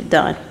I can get it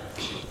done.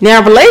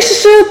 Now,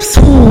 relationships,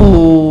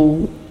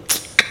 I'm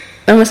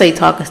going to say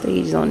talking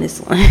stages on this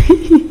one.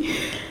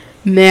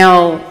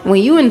 Now,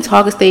 when you in the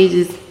talking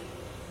stages,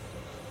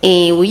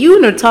 and when you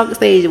in a talking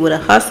stage with a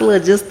hustler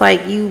just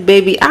like you,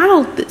 baby,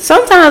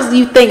 sometimes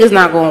you think it's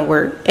not going to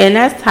work. And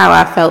that's how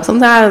I felt.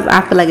 Sometimes I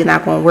feel like it's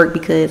not going to work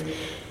because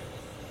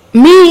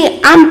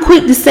I'm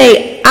quick to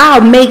say, I'll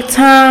make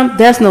time.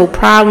 That's no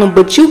problem.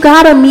 But you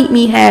got to meet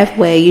me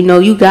halfway. You know,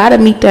 you got to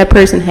meet that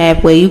person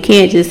halfway. You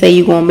can't just say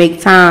you're going to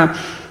make time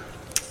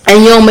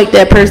and you don't meet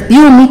that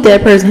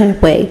person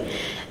halfway.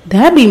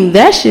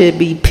 That should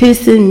be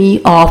pissing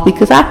me off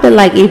because I feel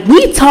like if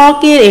we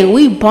talking and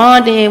we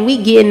bonding and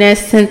we getting that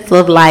sense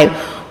of like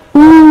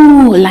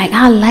ooh, like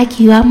I like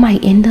you, I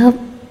might end up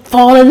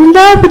falling in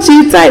love with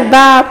you type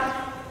vibe.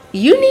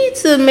 You need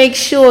to make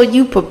sure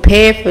you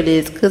prepare for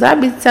this, because I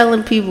be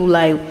telling people,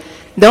 like,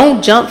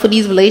 don't jump for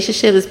these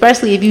relationships,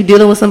 especially if you're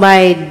dealing with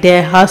somebody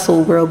that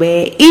hustle real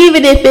bad.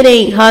 Even if it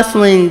ain't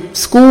hustling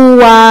school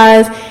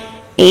wise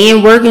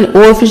and working,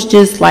 or if it's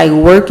just like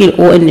working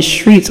or in the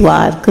streets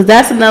wise, because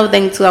that's another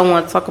thing too I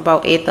want to talk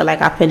about after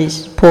like I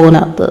finish pulling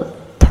out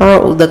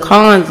the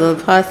cons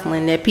of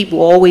hustling that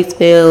people always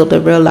fail to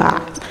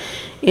realize.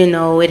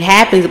 It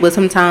happens, but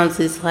sometimes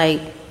it's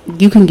like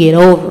you can get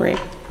over it.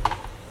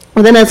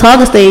 But then the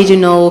talking stage,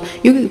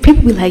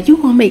 people be like, you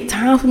gonna make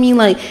time for me?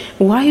 Like,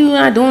 why you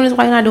not doing this?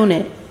 Why you not doing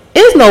that?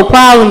 It's no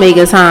problem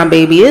making time,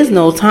 baby. It's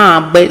no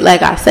time. But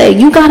like I say,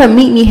 you gotta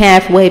meet me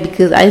halfway,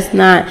 because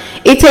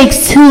it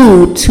takes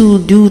two to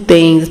do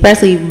things,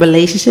 especially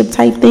relationship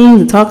type things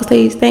and talking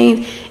stage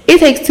things. It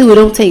takes two. It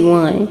don't take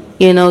one.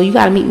 You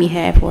gotta meet me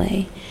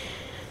halfway.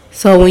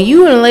 So when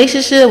you in a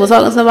relationship or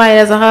talking to somebody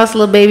that's a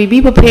hustler, baby,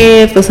 be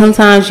prepared for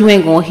sometimes you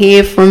ain't gonna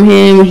hear from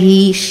him,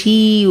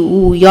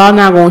 y'all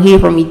not gonna hear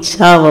from each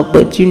other.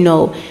 But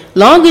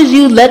long as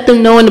you let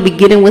them know in the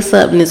beginning what's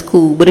up, and it's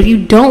cool. But if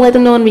you don't let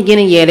them know in the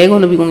beginning, yeah, they're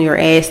gonna be on your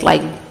ass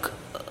like,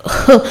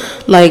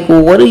 like,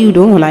 well, what are you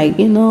doing? Like,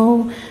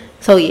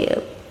 So yeah,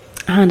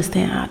 I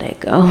understand how that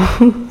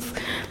goes.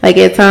 Like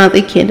at times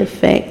it can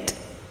affect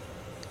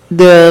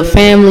the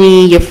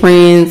family, your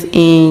friends,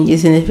 and your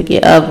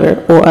significant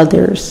other or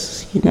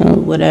others,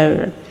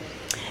 whatever.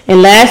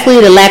 And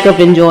lastly, the lack of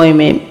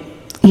enjoyment.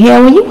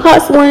 Yeah, when you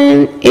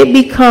hustling, it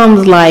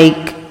becomes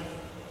like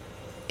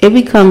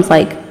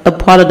a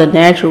part of the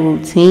natural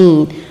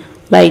routine.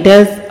 Like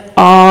that's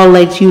all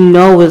that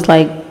is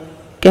like,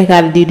 I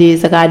gotta do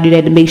this, I gotta do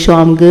that to make sure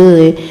I'm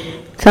good.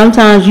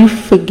 Sometimes you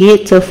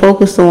forget to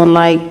focus on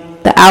like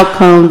the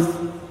outcomes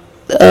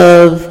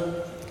of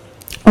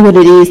what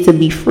it is to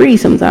be free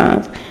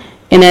sometimes.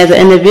 And as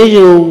an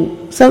individual,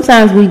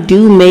 sometimes we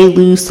may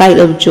lose sight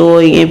of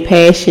joy and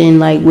passion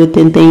like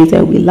within things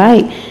that we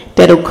like,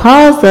 that'll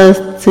cause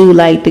us to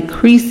like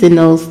decrease in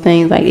those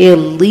things. Like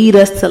it'll lead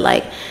us to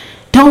like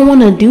don't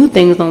want to do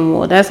things no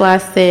more. That's why I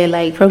said,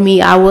 like, for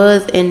me, I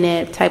was in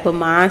that type of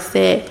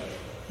mindset.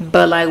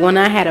 But like when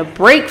I had a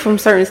break from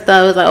certain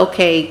stuff, it was like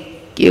okay,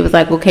 get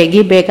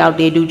back out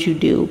there, do what you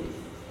do.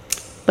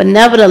 But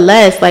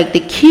nevertheless, like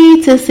the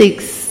key to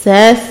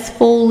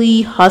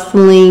successfully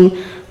hustling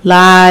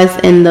lies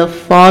in the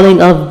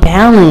falling of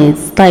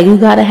balance. Like you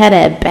gotta have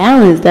that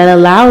balance that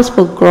allows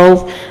for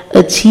growth,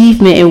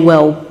 achievement, and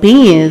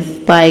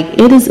well-being. Like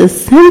it is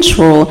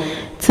essential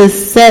to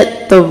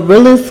set the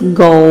realist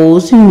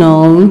goals,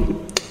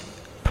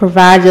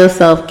 provide your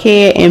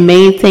self-care, and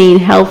maintain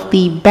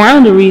healthy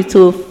boundaries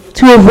to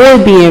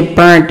avoid being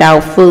burnt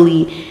out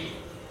fully,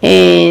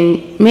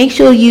 and make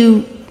sure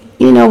you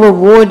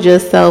reward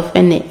yourself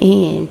in the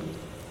end.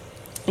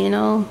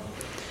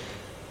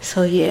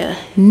 So yeah,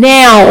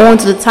 now on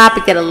to the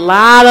topic that a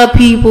lot of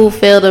people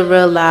fail to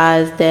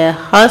realize, that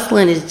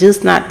hustling is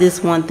just not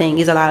this one thing.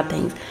 It's a lot of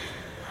things.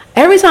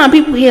 Every time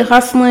people hear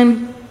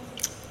hustling,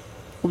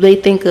 they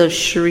think of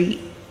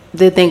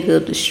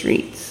the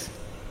streets.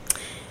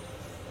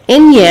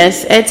 And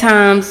yes, at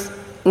times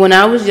when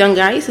I was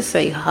younger, I used to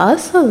say,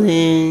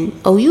 hustling?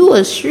 Oh, you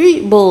a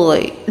street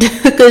boy.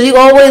 Because you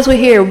always would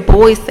hear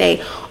boys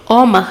say,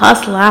 oh, I'm a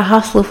hustler, I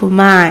hustle for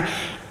mine.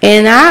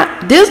 And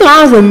this when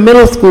I was in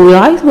middle school,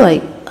 I used to be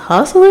like,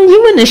 hustling?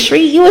 You in the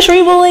street? You a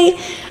street boy?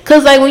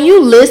 Because like when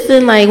you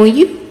listen, like when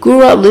you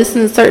grew up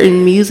listening to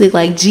certain music,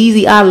 like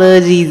Jeezy, I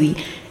love Jeezy.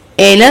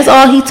 And that's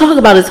all he talk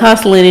about is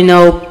hustling,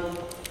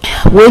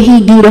 what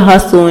he do to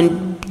hustle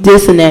and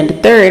this and that and the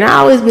third. And I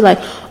always be like,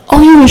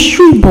 oh, you a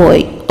street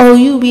boy. Oh,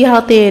 you be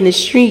out there in the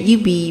street. You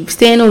be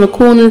standing on the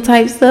corner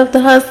type stuff to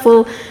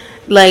hustle.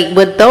 Like,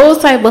 but those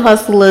type of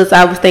hustlers,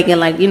 I was thinking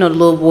like, the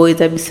little boys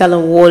that be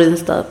selling water and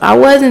stuff. I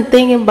wasn't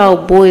thinking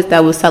about boys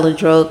that was selling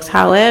drugs.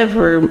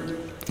 However,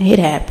 it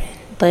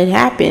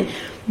happened.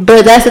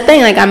 But that's the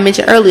thing, like I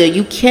mentioned earlier,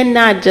 you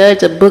can't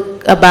judge a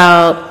book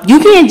by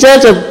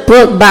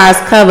its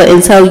cover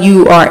until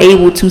you are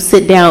able to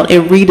sit down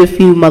and read a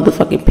few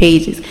motherfucking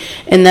pages.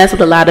 And that's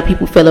what a lot of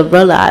people fail to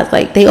realize.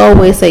 Like they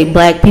always say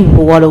black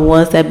people are the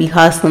ones that be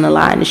hustling a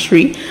lot in the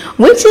street,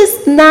 which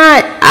is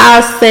not,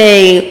 I'll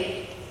say,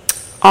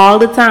 all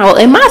the time. Well,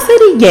 in my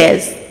city,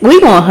 yes, we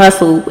gonna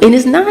hustle, and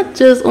it's not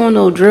just on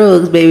no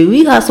drugs, baby.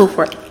 We hustle we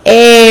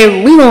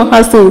gonna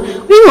hustle,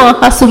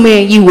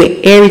 man, you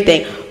with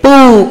everything.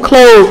 Food,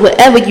 clothes,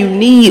 whatever you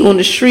need on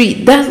the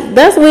street.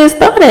 That's where it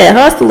started at,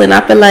 hustling.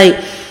 I feel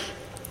like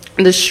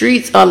the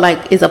streets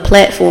is a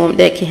platform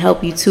that can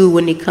help you too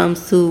when it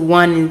comes to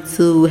wanting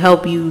to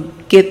help you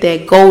get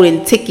that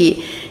golden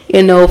ticket,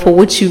 for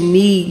what you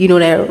need,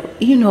 whatever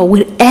you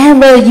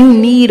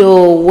need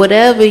or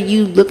whatever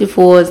you looking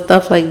for and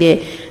stuff like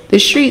that. The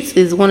streets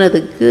is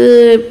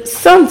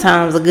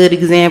sometimes a good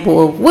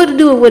example of what to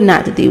do and what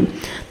not to do.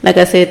 Like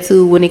I said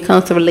too, when it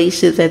comes to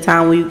relationships, at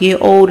time when you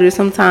get older,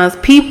 sometimes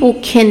people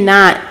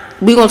cannot.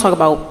 I'm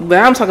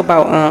talking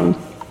about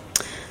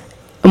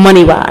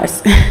money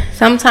wise.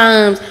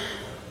 Sometimes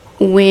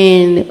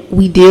when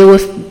we deal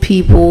with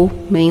people,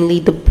 mainly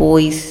the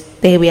boys,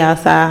 they be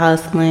outside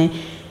hustling.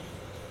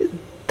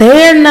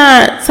 They're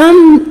not.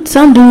 Some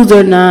dudes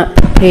are not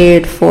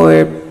prepared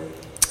for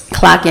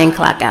clock in,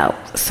 clock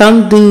out.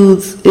 Some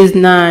dudes is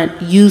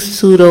not used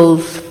to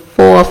those $400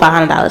 or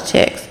 $500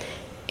 checks,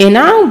 and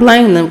I don't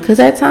blame them, because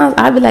at times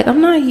I be like,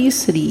 I'm not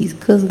used to these,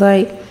 because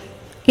like,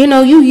 you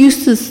know, you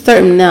used to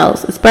something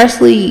else,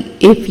 especially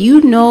if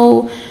you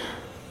know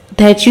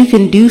that you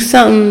can do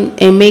something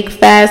and make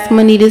fast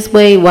money this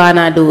way. Why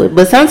not do it?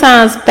 But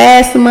sometimes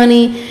fast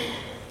money,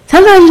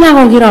 sometimes you're not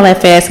gonna get all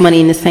that fast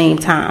money in the same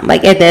time,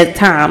 like at that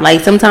time.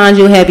 Like sometimes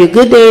you'll have your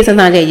good days,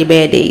 sometimes you have your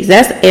bad days.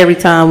 That's every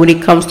time when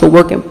it comes to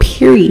working,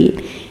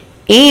 period.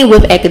 And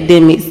with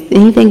academics,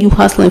 anything you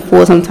hustling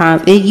for,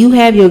 sometimes you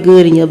have your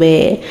good and your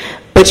bad.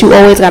 But you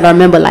always got to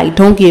remember, like,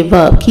 don't give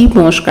up. Keep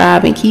on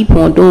striving. Keep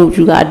on doing what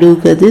you got to do,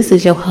 because this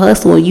is your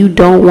hustle, and you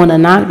don't want to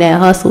knock that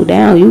hustle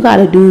down. You got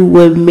to do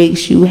what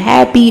makes you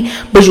happy,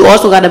 but you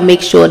also got to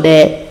make sure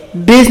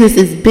that business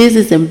is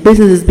business, and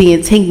business is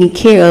being taken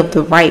care of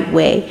the right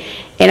way.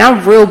 And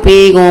I'm real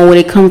big on when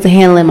it comes to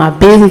handling my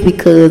business,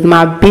 because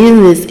my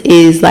business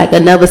is like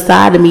another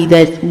side of me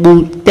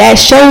that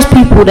shows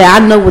people that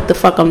I know what the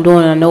fuck I'm doing,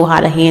 and I know how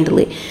to handle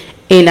it,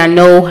 and I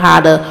know how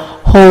to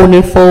hold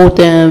and fold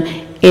them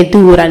and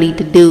do what I need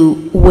to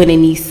do when it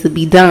needs to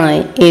be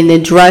done, and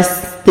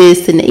address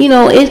this. And you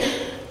know, I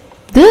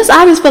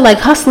just feel like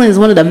hustling is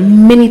one of the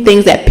many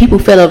things that people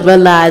fail to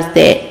realize,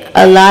 that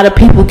a lot of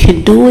people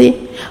can do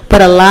it, but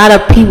a lot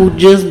of people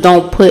just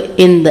don't put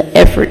in the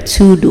effort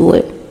to do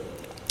it.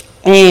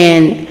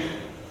 And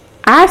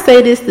I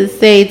say this to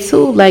say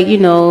too, like, you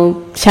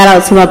know, shout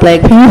out to my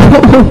black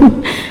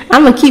people.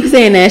 I'm gonna keep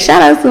saying that.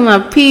 Shout out to my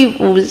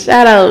people.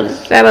 Shout out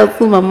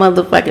to my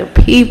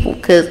motherfucking people,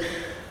 because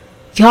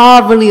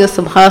y'all really are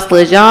some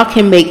hustlers. Y'all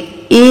can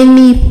make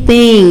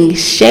anything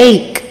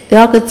shake.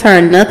 Y'all could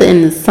turn nothing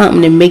into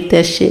something and make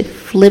that shit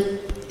flip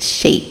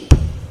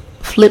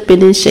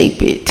it and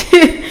shape it.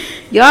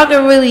 Y'all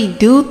can really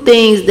do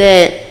things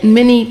that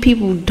many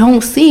people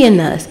don't see in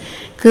us,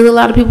 because a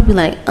lot of people be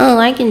like, oh,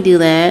 I can do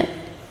that.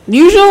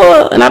 You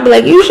sure? And I be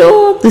like, you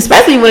sure?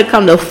 Especially when it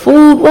comes to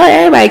food. Well,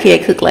 everybody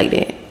can't cook like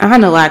that. I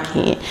know I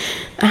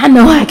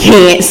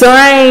can't. So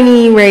I ain't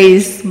even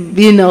raised,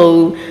 you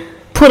know,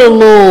 put a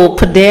little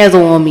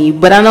pedazzle on me.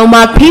 But I know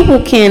my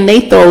people can.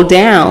 They throw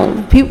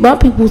down. My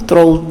people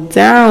throw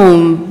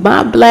down.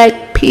 My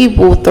black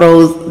people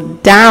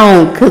throws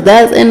down, because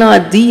that's in our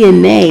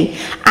DNA.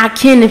 I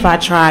can if I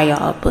try,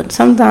 y'all. But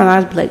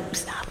sometimes I be like,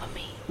 stop for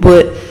me.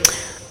 But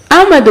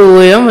I'm going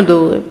to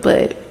do it.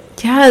 But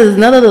guys,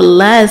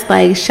 nonetheless,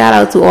 like, shout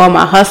out to all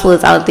my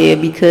hustlers out there,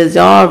 because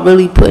y'all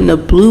really putting a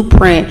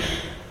blueprint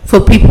for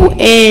people.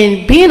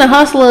 And being a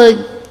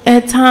hustler,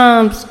 at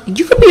times,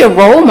 you could be a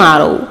role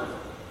model.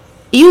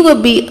 You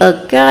could be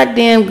a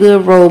goddamn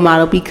good role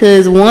model,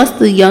 because once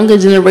the younger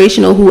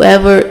generation or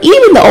whoever,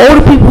 even the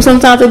older people,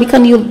 sometimes they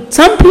become you.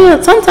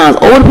 Sometimes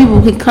older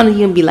people can come to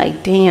you and be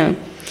like, damn,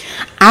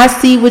 I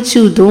see what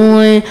you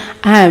doing.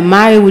 I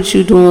admire what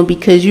you doing,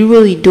 because you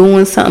really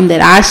doing something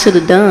that I should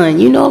have done.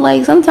 You know,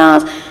 like,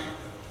 sometimes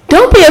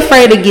don't be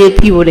afraid to give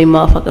people their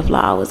motherfucking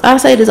flowers. I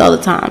say this all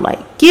the time.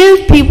 Like,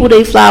 give people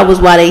their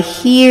flowers while they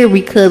here,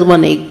 because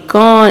when they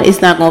gone,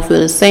 it's not going to feel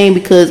the same,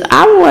 because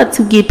I want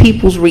to get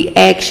people's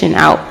reaction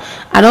out.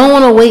 I don't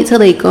want to wait till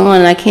they gone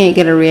and I can't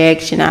get a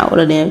reaction out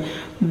of them,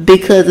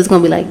 because it's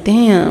going to be like,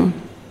 damn.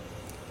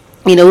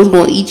 You know, it's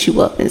going to eat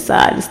you up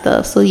inside and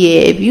stuff. So,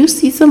 yeah, if you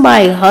see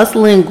somebody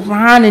hustling,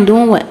 grinding,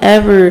 doing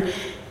whatever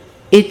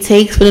it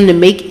takes for them to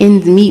make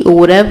ends meet, or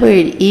whatever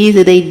it is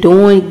that they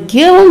doing,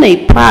 give them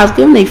their props,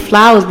 give them their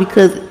flowers,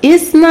 because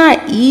it's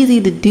not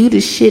easy to do the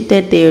shit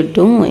that they're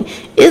doing.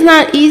 It's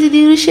not easy to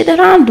do the shit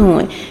that I'm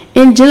doing.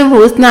 In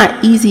general, it's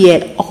not easy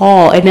at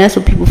all. And that's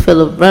what people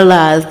fail to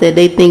realize, that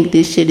they think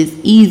this shit is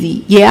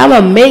easy. Yeah, I'm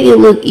going to make it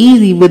look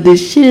easy, but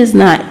this shit is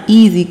not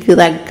easy, because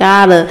I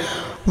gotta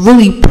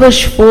really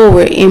push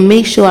forward and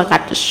make sure I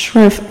got the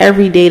strength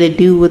every day to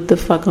do what the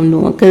fuck I'm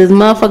doing. Because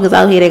motherfuckers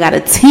out here, they got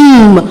a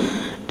team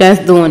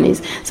that's doing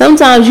this.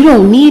 Sometimes you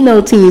don't need no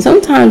team.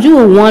 Sometimes you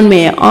a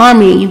one-man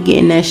army and you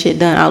getting that shit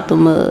done out the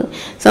mud.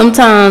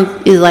 Sometimes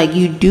it's like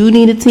you do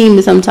need a team,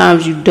 and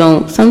sometimes you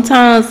don't.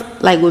 Sometimes,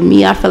 like with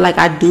me, I feel like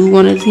I do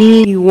want a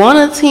team. You want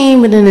a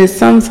team, but then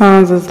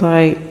sometimes it's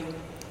like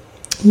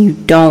you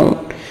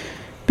don't.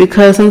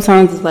 Because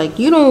sometimes it's like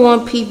you don't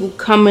want people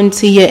coming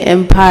to your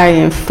empire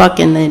and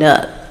fucking it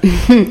up.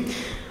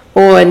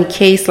 Or in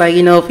case, like,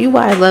 you know, if you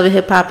watch Love and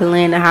Hip Hop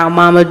Atlanta, how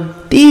Mama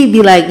D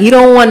be like, you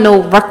don't want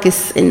no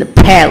ruckus in the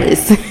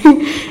palace.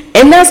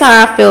 And that's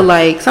how I feel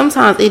like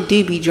sometimes it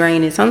do be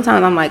draining.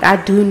 Sometimes I'm like,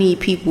 I do need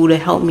people to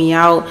help me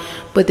out.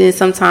 But then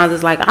sometimes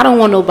it's like, I don't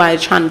want nobody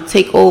trying to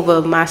take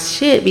over my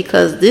shit,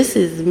 because this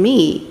is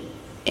me.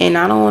 And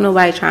I don't want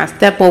nobody trying to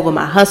step over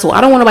my hustle.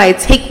 I don't want nobody to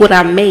take what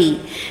I made.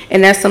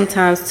 And that's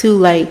sometimes too,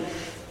 like,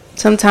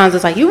 sometimes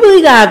it's like you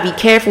really gotta be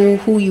careful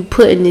who you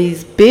put in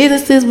these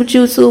businesses with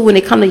you too, when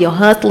it come to your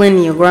hustling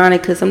and your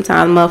grinding, because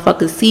sometimes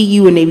motherfuckers see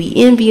you and they be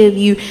envy of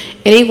you,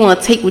 and they want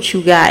to take what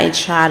you got and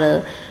try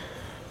to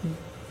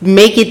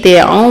make it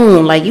their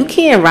own. Like, you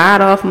can't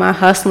ride off my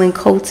hustling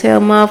coattail,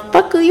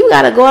 motherfucker. You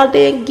gotta go out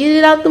there and get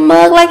it out the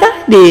mug like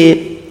I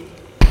did.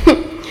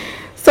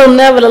 So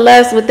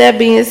nevertheless, with that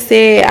being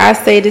said, I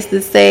say this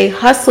to say,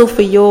 hustle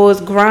for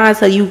yours, grind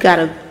till you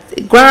can't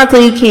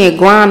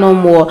grind no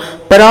more.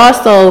 But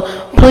also,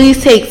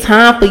 please take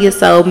time for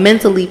yourself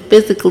mentally,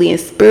 physically, and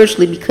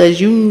spiritually,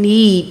 because you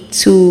need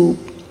to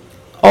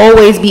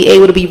always be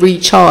able to be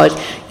recharged.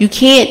 You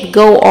can't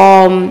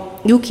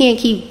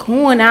keep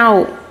going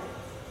out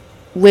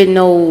with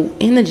no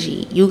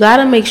energy. You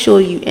gotta make sure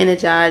you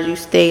energize, you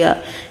stay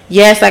up.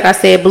 Yes, like I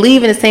said,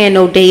 believe in the saying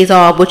no days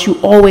off, but you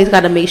always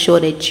gotta make sure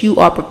that you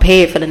are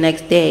prepared for the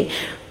next day,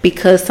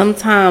 because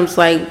sometimes,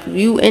 like,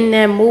 you in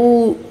that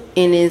mood,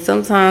 and then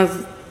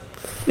sometimes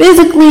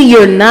physically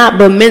you're not,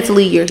 but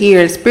mentally you're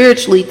here, and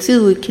spiritually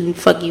too, it can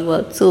fuck you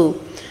up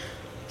too.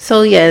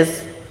 So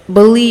yes,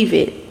 believe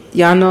it.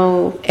 Y'all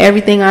know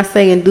everything I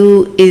say and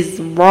do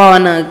is raw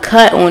and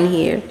uncut on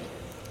here.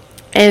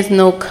 There's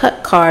no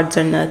cut cards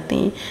or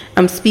nothing.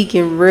 I'm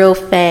speaking real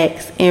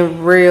facts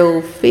and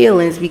real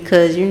feelings,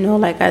 because, you know,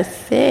 like I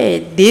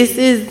said, this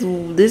is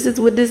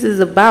what this is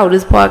about.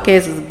 This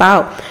podcast is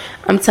about.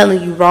 I'm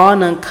telling you raw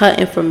and uncut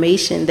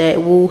information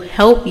that will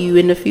help you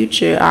in the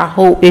future. I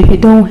hope, if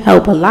it don't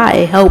help a lot,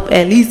 it help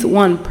at least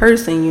one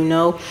person, you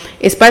know,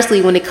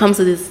 especially when it comes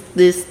to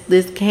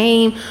this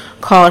game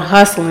called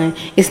hustling.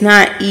 It's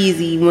not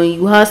easy. When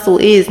you hustle,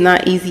 it is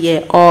not easy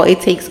at all.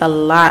 It takes a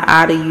lot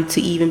out of you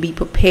to even be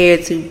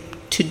prepared to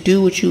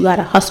do what you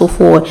gotta hustle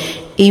for,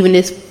 even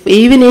if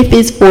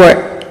it's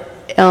for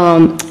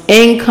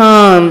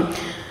income,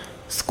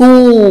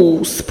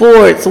 school,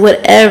 sports,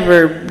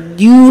 whatever.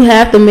 You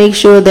have to make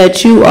sure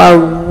that you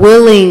are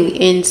willing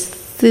and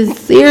sincerely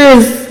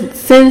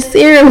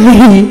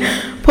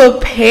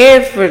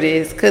prepared for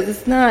this, because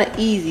it's not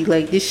easy.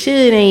 Like, this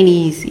shit ain't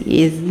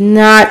easy. It's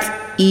not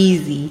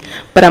easy.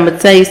 But I'm gonna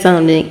tell you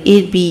something,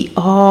 it be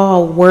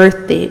all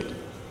worth it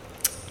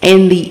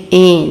in the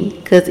end,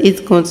 because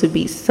it's going to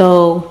be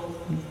so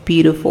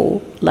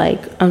beautiful.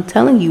 Like, I'm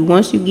telling you,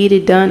 once you get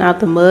it done out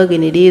the mug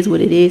and it is what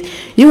it is,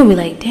 you're gonna be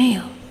like,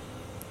 damn,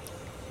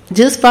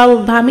 just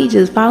following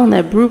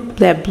that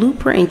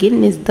blueprint and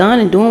getting this done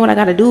and doing what I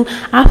gotta do,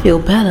 I feel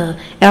better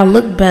and I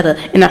look better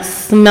and I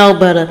smell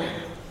better.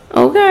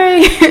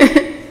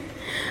 Okay.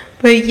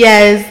 But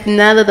yes,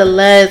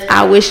 nevertheless,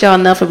 I wish y'all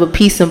enough of a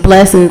peace and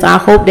blessings. I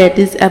hope that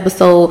this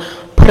episode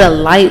put a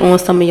light on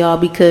some of y'all,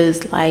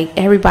 because, like,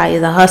 everybody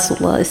is a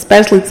hustler,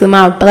 especially to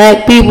my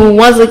black people.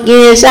 Once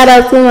again, shout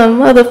out to my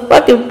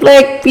motherfucking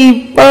black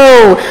people.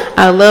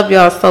 I love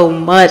y'all so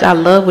much. I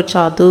love what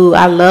y'all do.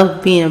 I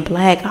love being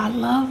black. I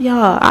love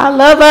y'all. I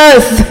love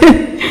us.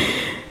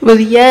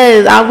 But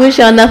yes, I wish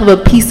y'all enough of a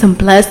peace and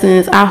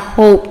blessings. I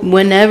hope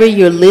whenever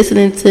you're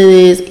listening to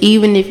this,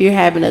 even if you're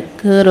having a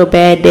good or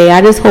bad day,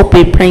 I just hope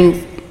it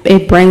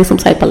brings some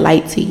type of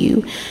light to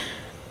you.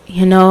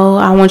 You know,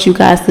 I want you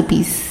guys to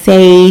be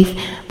safe.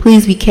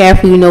 Please be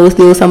careful. You know, it's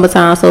still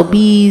summertime, so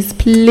please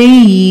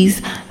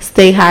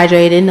stay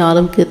hydrated and all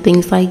them good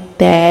things like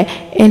that,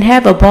 and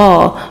have a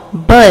ball.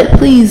 But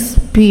please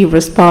be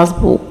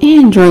responsible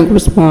and drink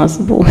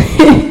responsible.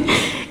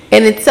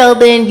 And until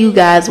then, you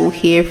guys will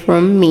hear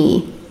from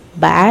me.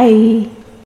 Bye.